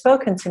always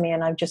spoken to me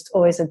and I've just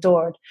always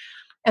adored.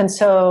 And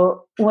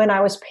so when I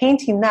was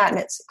painting that, and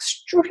it's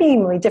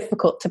extremely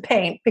difficult to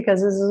paint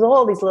because there's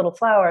all these little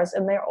flowers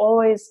and they're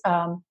always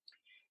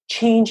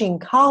changing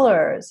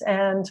colors.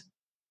 And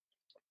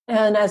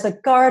as a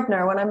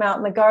gardener, when I'm out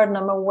in the garden,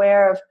 I'm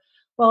aware of,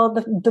 well,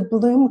 the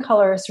bloom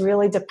color is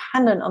really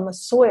dependent on the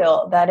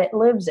soil that it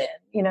lives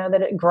in,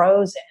 that it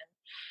grows in,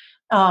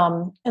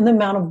 and the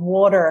amount of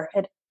water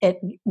it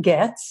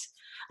gets.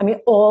 I mean,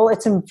 all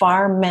its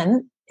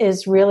environment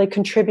is really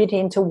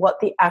contributing to what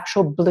the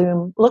actual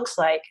bloom looks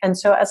like. And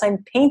so as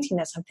I'm painting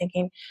this, I'm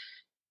thinking,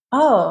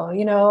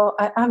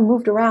 I've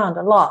moved around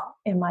a lot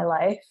in my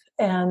life.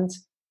 And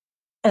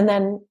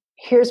then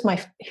here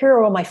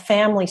are all my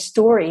family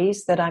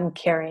stories that I'm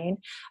carrying.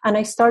 And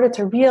I started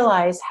to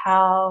realize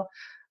how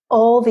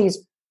all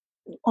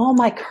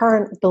my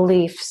current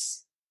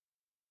beliefs,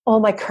 all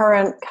my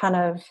current kind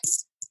of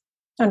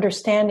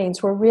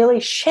understandings were really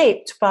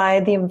shaped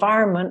by the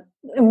environment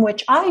in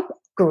which I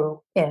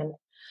grew in.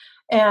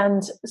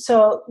 And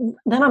so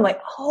then I'm like,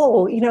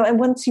 and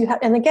once you have,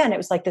 and again, it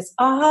was like this,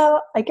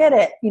 I get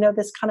it,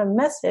 this kind of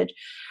message.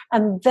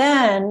 And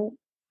then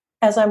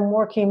as I'm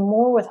working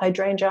more with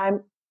hydrangea,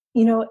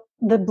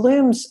 the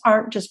blooms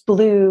aren't just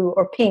blue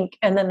or pink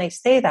and then they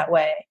stay that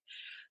way.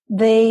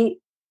 They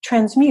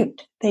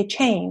transmute, they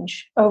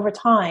change over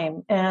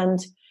time. And,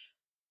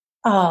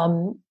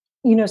 so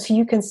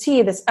you can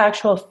see this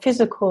actual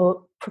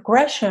physical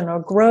progression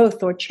or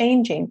growth or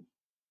changing.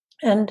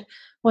 And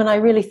when I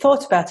really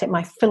thought about it,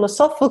 my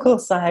philosophical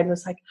side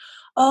was like,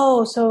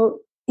 so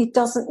it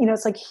doesn't,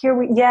 it's like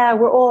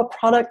we're all a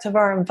product of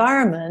our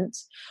environment,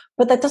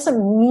 but that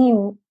doesn't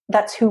mean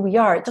that's who we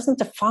are. It doesn't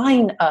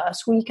define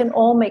us. We can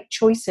all make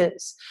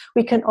choices.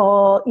 We can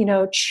all,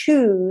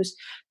 choose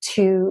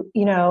to,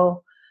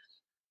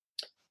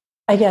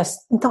 I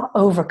guess not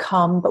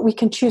overcome, but we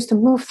can choose to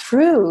move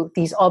through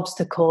these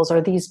obstacles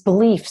or these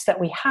beliefs that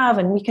we have,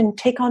 and we can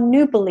take on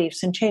new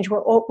beliefs and change.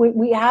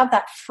 We have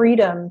that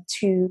freedom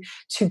to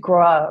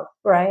grow,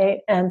 right?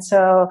 And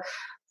so,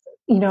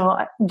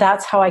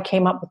 that's how I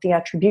came up with the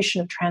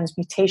attribution of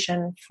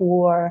transmutation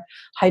for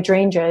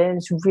hydrangea.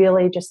 Is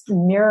really just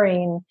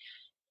mirroring,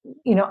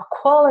 a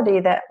quality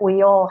that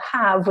we all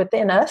have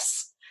within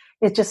us.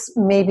 It just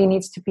maybe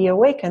needs to be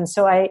awakened.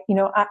 So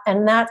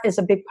and that is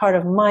a big part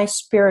of my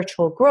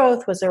spiritual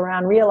growth, was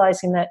around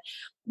realizing that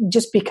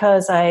just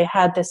because I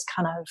had this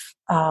kind of,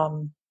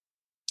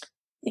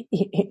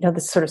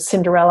 this sort of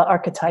Cinderella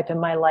archetype in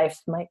my life,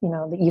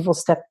 the evil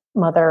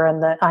stepmother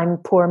and the I'm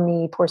poor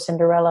me, poor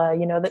Cinderella,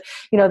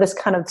 this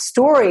kind of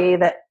story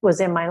that was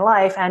in my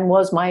life and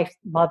was my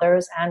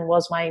mother's and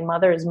was my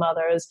mother's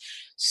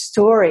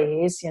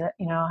stories,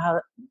 how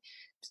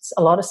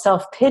a lot of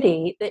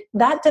self-pity,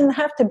 that didn't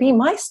have to be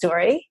my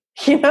story,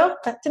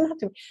 that didn't have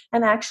to be.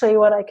 And actually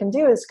what I can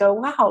do is go,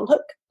 wow,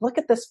 look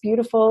at this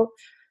beautiful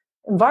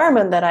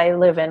environment that I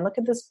live in. Look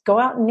at this, go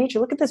out in nature.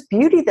 Look at this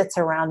beauty that's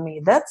around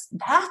me. That's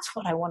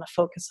what I want to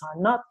focus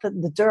on, not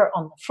the dirt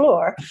on the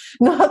floor,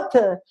 not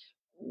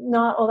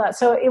all that.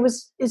 So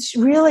it's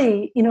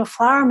really,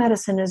 flower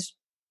medicine it's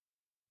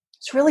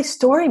really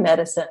story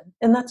medicine.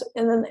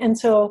 And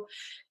so,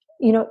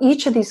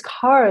 each of these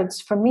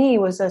cards for me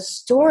was a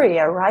story,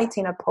 a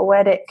writing, a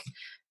poetic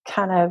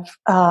kind of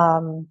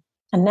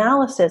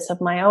analysis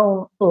of my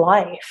own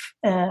life,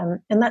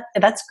 and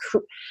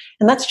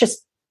that's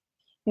just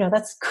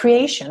that's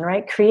creation,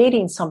 right?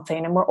 Creating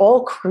something, and we're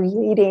all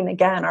creating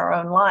again our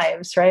own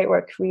lives, right?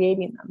 We're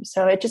creating them.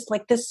 So it just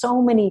like there's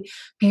so many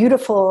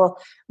beautiful,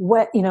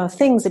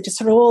 things that just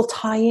sort of all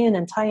tie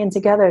in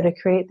together to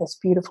create this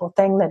beautiful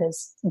thing that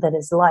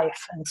is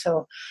life. And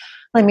so,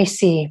 let me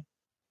see.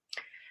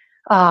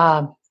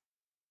 A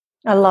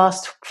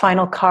last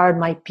final card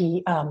might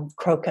be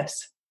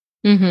crocus.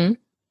 Mm-hmm.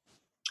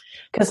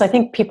 Because I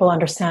think people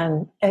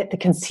understand, they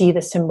can see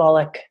the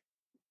symbolic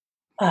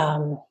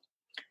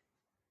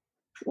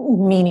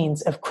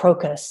meanings of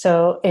crocus.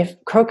 So if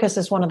crocus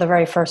is one of the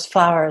very first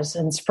flowers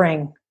in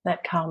spring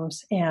that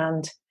comes,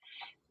 and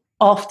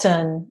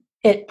often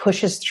it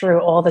pushes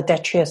through all the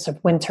detritus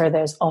of winter.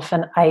 There's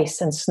often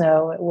ice and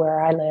snow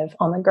where I live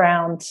on the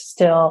ground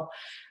still.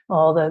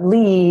 All the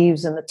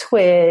leaves and the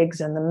twigs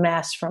and the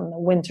mess from the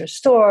winter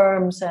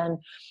storms, and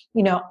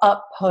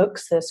up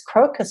pokes this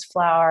crocus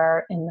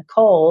flower in the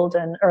cold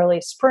and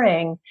early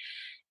spring.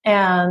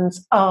 And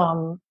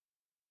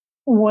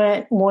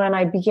when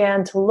I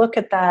began to look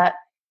at that,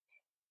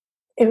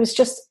 it was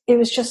just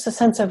a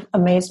sense of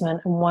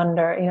amazement and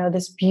wonder,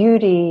 this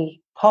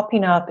beauty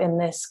popping up in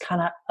this kind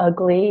of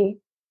ugly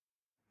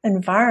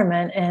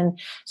environment. And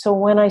so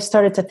when I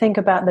started to think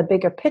about the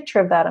bigger picture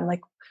of that, I'm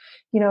like,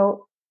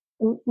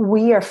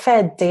 we are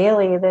fed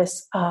daily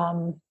this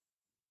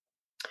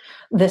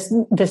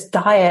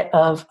diet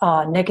of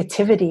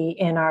negativity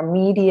in our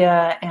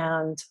media,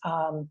 and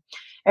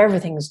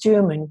everything's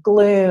doom and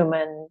gloom,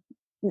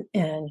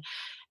 and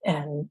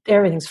and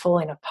everything's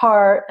falling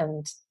apart,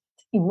 and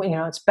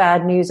it's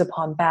bad news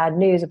upon bad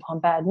news upon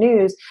bad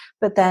news.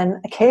 But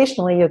then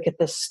occasionally you'll get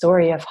this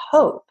story of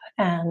hope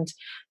and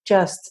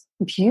just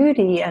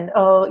beauty, and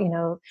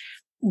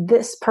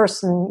this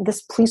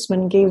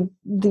policeman gave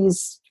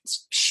these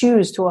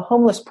shoes to a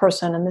homeless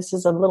person, and this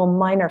is a little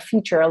minor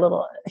feature, a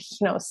little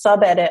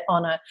sub edit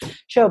on a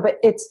show, but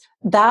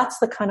that's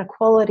the kind of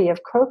quality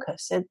of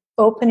Crocus. It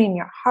opening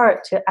your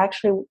heart to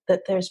actually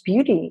that there's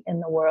beauty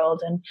in the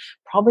world, and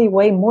probably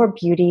way more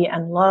beauty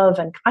and love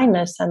and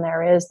kindness than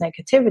there is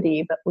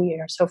negativity, but we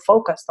are so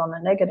focused on the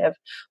negative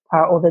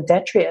part or the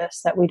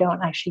detritus that we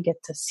don't actually get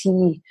to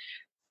see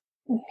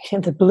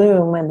the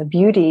bloom and the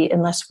beauty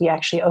unless we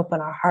actually open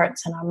our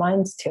hearts and our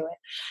minds to it.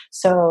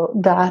 So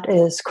that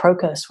is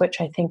Crocus, which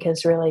I think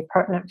is really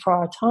pertinent for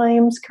our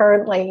times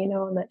currently,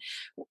 and that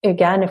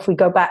again, if we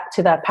go back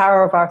to that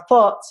power of our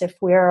thoughts, if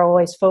we're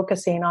always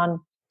focusing on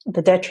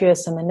the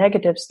detritus and the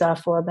negative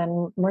stuff, well,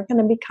 then we're going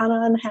to be kind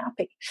of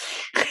unhappy,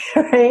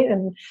 right?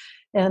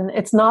 And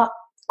it's not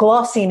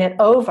glossing it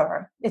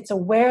over. It's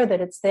aware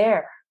that it's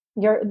there.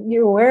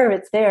 You're aware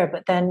it's there,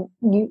 but then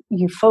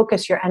you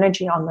focus your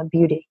energy on the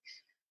beauty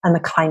and the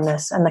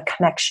kindness and the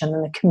connection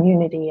and the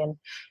community, and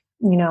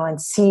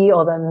and see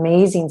all the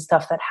amazing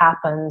stuff that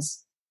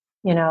happens,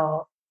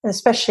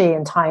 especially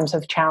in times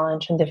of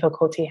challenge and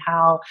difficulty,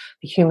 how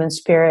the human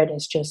spirit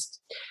is just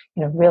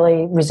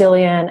really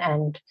resilient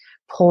and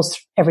pulls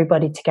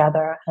everybody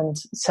together. And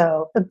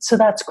so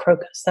that's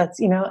Crocus.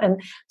 That's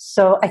and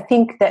so I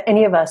think that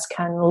any of us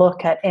can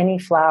look at any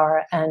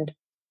flower and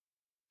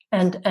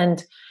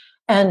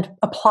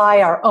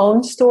apply our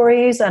own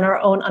stories and our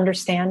own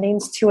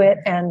understandings to it,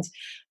 and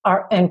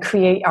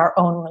create our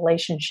own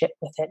relationship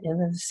with it.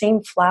 And the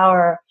same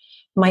flower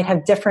might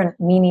have different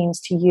meanings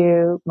to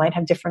you, might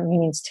have different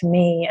meanings to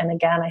me. And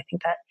again, I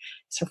think that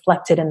it's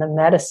reflected in the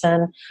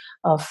medicine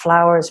of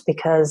flowers,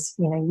 because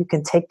you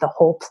can take the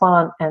whole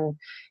plant and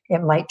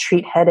it might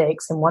treat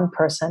headaches in one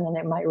person, and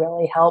it might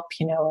really help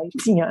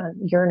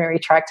urinary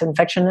tract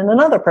infection in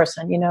another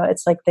person.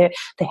 It's like they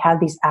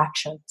have these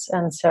actions.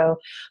 And so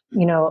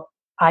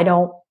I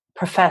don't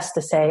profess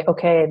to say,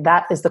 okay,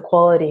 that is the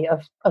quality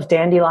of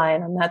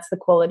dandelion, and that's the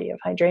quality of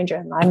hydrangea,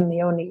 and I'm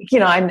the only,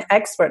 I'm the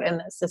expert in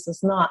this. This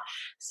is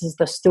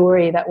the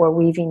story that we're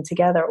weaving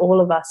together, all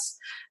of us,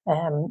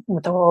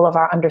 with all of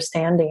our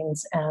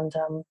understandings. And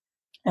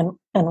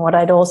what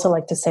I'd also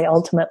like to say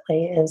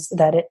ultimately is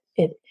that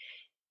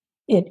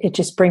it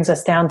just brings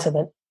us down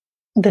to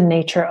the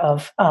nature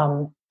of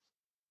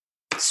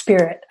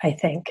spirit. I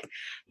think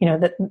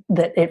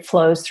that it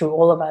flows through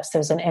all of us.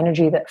 There's an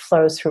energy that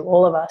flows through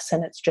all of us,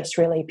 and it's just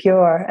really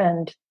pure,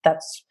 and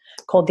that's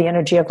called the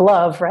energy of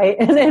love, right?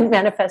 And it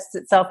manifests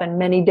itself in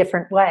many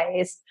different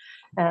ways,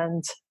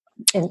 and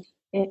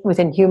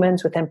within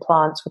humans, within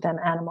plants, within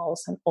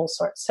animals, and all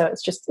sorts. So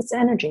it's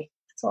energy.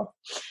 That's all.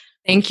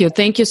 Thank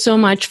you so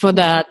much for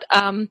that.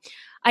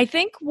 I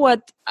think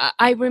what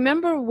I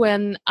remember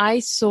when I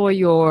saw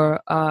your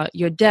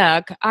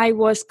deck, I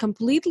was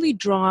completely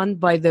drawn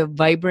by the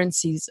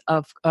vibrancies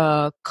of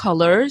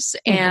colors,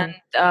 and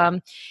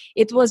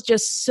it was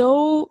just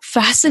so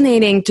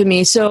fascinating to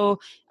me. So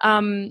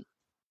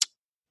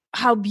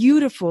how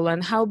beautiful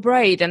and how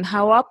bright and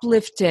how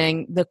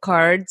uplifting the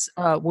cards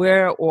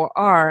were or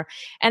are.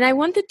 And I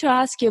wanted to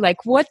ask you,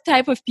 what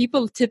type of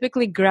people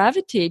typically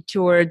gravitate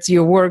towards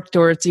your work,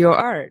 towards your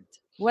art?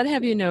 What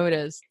have you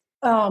noticed?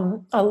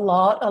 A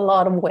lot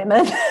of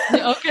women.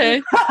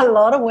 Okay. A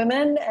lot of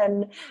women,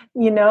 and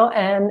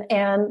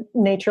and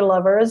nature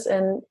lovers,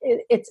 and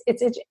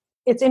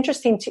it's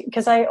interesting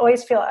because I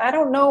always feel I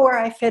don't know where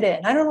I fit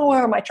in. I don't know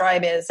where my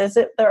tribe is. Is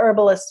it the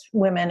herbalist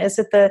women? Is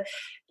it the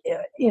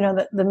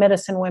the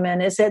medicine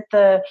women? Is it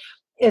the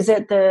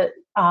the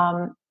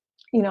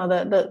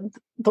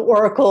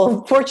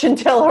oracle fortune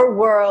teller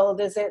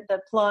world? Is it the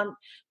plant?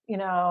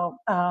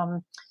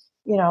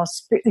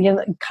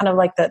 Kind of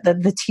like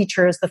the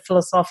teachers, the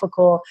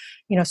philosophical,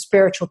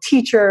 spiritual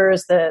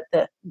teachers,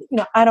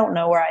 I don't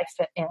know where I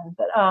fit in,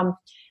 but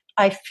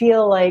I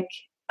feel like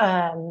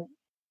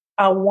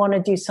I want to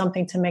do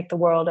something to make the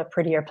world a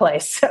prettier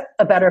place,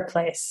 a better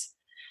place.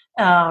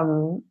 I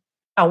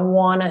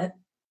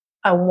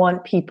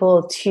want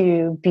people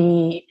to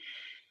be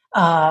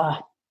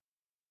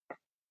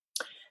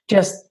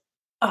just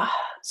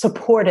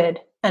supported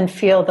and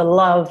feel the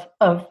love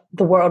of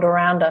the world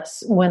around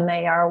us when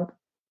they are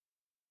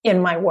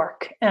in my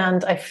work.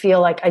 And I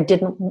feel like I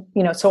didn't,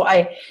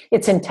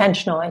 it's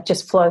intentional. It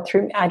just flowed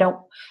through me. I don't,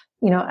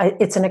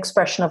 it's an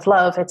expression of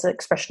love. It's an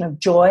expression of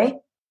joy.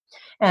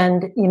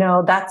 And,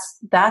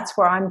 that's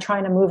where I'm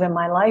trying to move in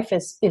my life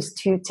is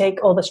to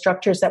take all the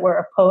structures that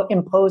were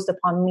imposed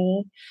upon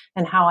me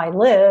and how I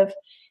live,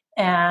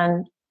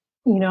 and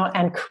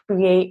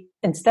create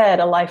instead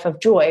a life of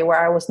joy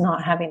where I was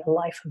not having a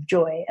life of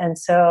joy. And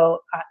so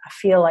I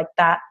feel like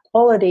that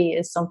quality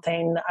is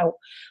something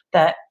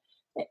that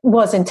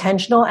was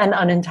intentional and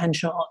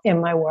unintentional in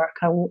my work.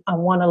 I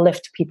want to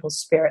lift people's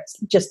spirits,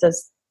 just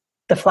as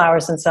the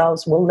flowers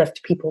themselves will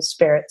lift people's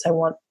spirits. I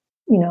want,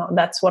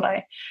 that's what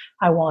I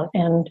want.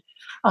 And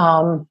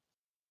And,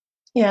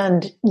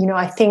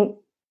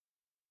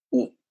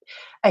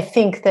 I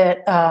think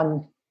that,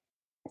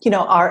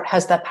 art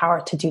has that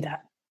power to do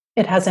that.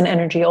 It has an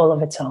energy all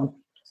of its own.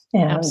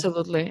 And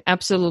Absolutely.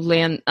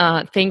 And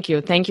thank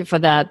you for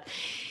that.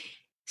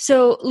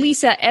 So,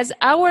 Lisa, as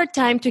our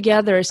time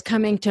together is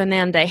coming to an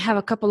end, I have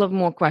a couple of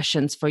more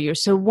questions for you.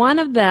 So one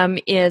of them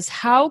is,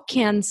 how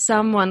can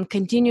someone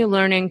continue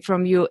learning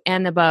from you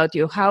and about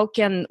you?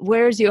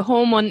 Where's your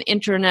home on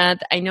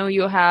internet? I know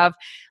you have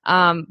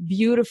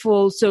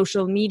beautiful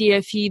social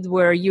media feed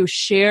where you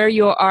share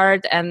your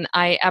art, and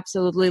I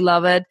absolutely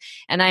love it.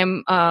 And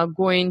I'm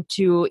going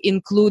to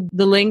include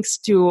the links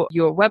to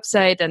your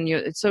website and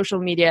your social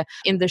media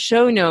in the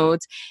show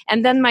notes.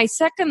 And then my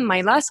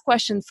last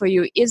question for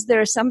you, is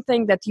there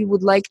something that you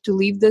would like to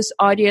leave this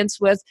audience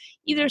with,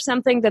 either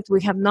something that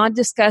we have not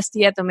discussed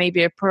yet, or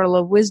maybe a pearl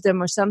of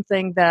wisdom, or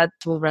something that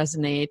will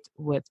resonate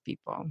with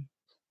people?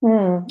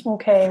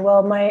 Okay.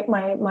 Well, my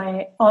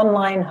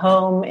online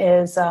home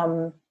is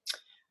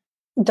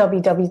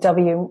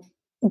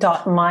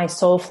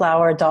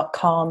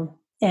www.mysoulflower.com,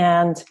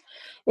 and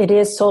it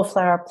is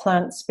Soulflower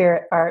Plant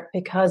Spirit Art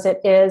because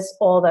it is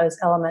all those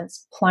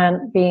elements.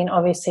 Plant being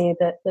obviously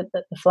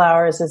the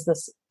flowers is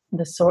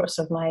the source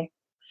of my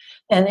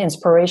and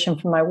inspiration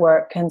for my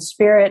work, and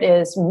spirit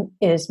is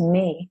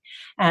me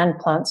and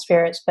plant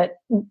spirits, but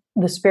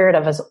the spirit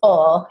of us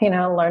all,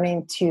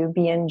 learning to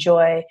be in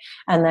joy,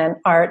 and then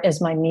art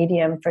is my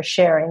medium for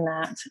sharing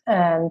that.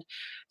 And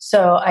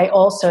so I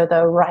also,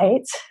 though,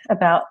 write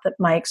about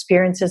my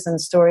experiences and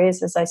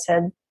stories. As I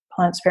said,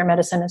 plant spirit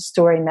medicine is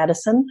story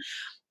medicine,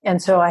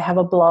 and so I have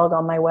a blog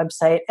on my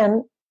website,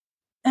 and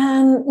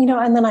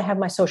then I have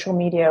my social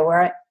media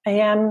where I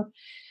am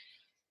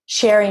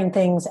sharing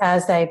things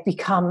as I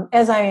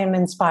am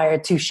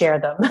inspired to share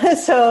them.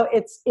 So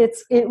it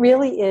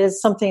really is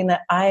something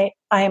that I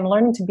am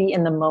learning to be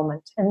in the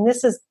moment. And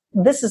this is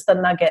the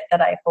nugget that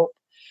I hope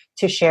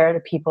to share to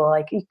people.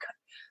 Like,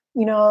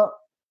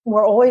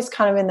 we're always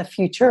kind of in the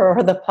future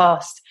or the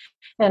past.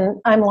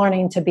 And I'm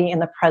learning to be in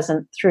the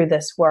present through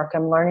this work.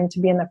 I'm learning to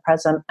be in the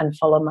present and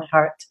follow my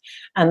heart.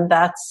 And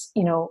that's,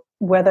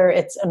 whether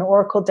it's an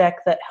oracle deck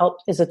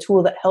is a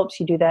tool that helps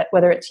you do that,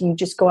 whether it's you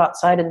just go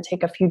outside and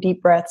take a few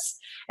deep breaths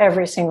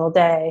every single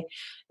day,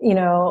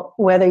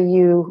 whether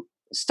you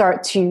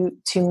start to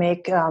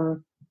make,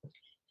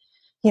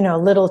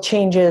 little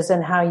changes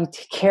in how you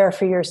take care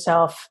for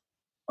yourself,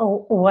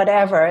 or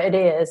whatever it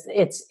is,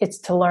 it's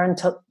to learn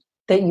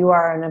that you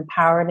are an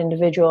empowered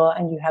individual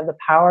and you have the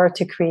power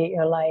to create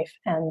your life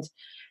and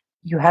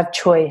you have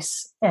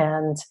choice.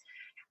 And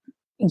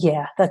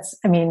yeah, and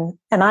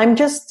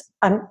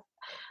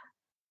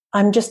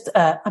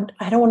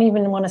I don't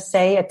even want to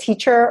say a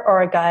teacher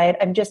or a guide.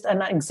 I'm just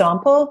an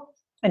example,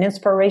 an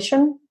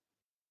inspiration.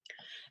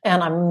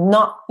 And I'm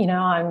not,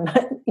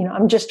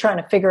 I'm just trying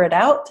to figure it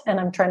out, and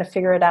I'm trying to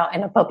figure it out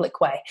in a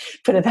public way,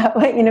 put it that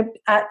way,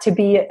 to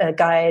be a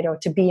guide or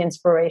to be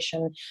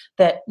inspiration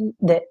that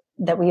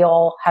we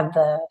all have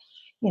the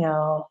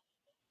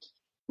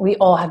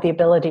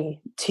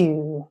ability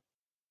to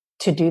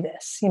do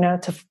this,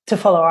 to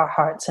follow our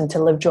hearts and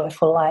to live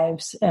joyful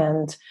lives,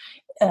 and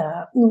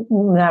no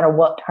matter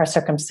what our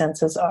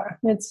circumstances are.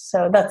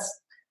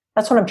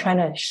 That's what I'm trying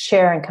to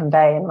share and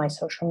convey in my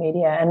social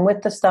media, and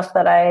with the stuff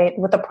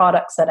with the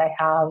products that I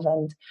have,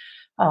 and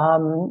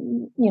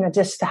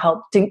just to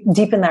help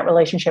deepen that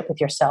relationship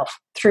with yourself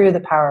through the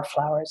power of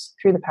flowers,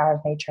 through the power of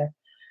nature,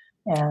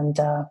 and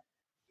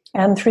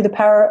through the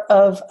power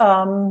of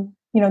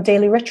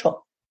daily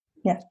ritual.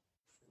 Yeah.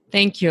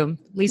 Thank you,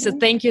 Lisa.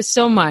 Thank you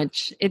so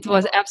much. It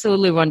was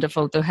absolutely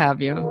wonderful to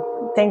have you.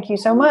 Thank you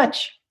so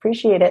much.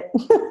 Appreciate it.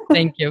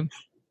 Thank you.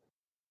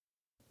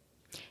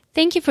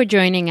 Thank you for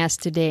joining us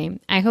today.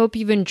 I hope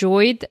you've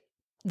enjoyed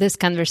this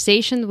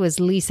conversation with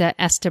Lisa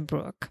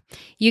Estabrook.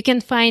 You can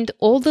find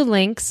all the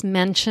links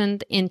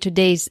mentioned in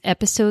today's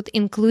episode,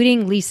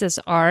 including Lisa's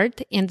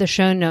art, in the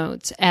show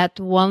notes at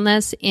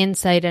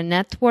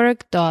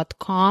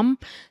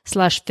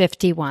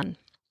wellnessinsidernetwork.com/51.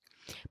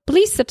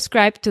 Please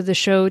subscribe to the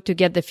show to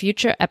get the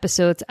future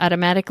episodes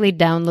automatically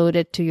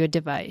downloaded to your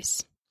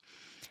device.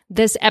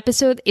 This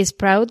episode is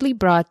proudly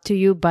brought to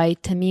you by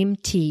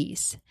Tamim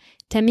Teas.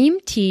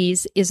 Tamim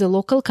Teas is a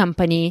local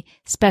company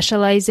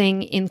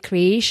specializing in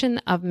creation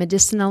of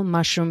medicinal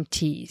mushroom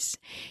teas.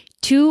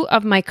 Two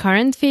of my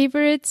current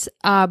favorites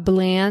are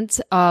blends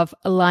of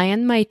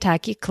Lion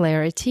Maitake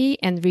Clarity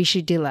and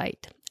Rishi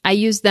Delight. I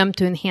use them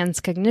to enhance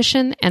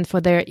cognition and for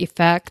their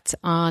effects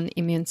on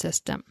immune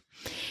system.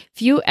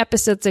 Few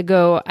episodes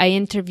ago, I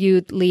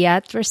interviewed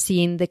Liat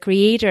Racine, the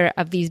creator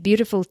of these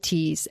beautiful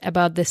teas,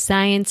 about the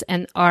science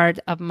and art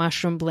of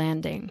mushroom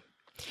blending.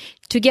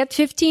 To get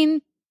 15%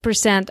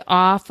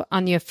 off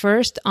on your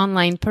first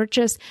online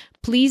purchase,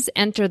 please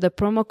enter the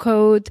promo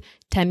code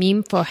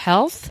Tamim for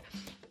Health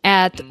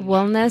at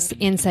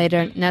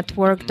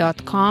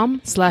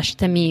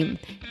wellnessinsidernetwork.com/Tamim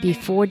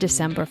before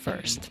December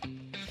 1st.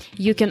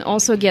 You can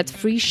also get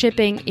free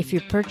shipping if you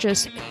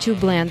purchase 2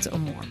 blends or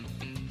more.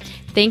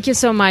 Thank you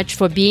so much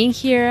for being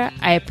here.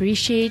 I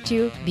appreciate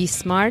you. Be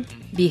smart,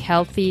 be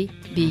healthy,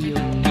 Be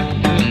You.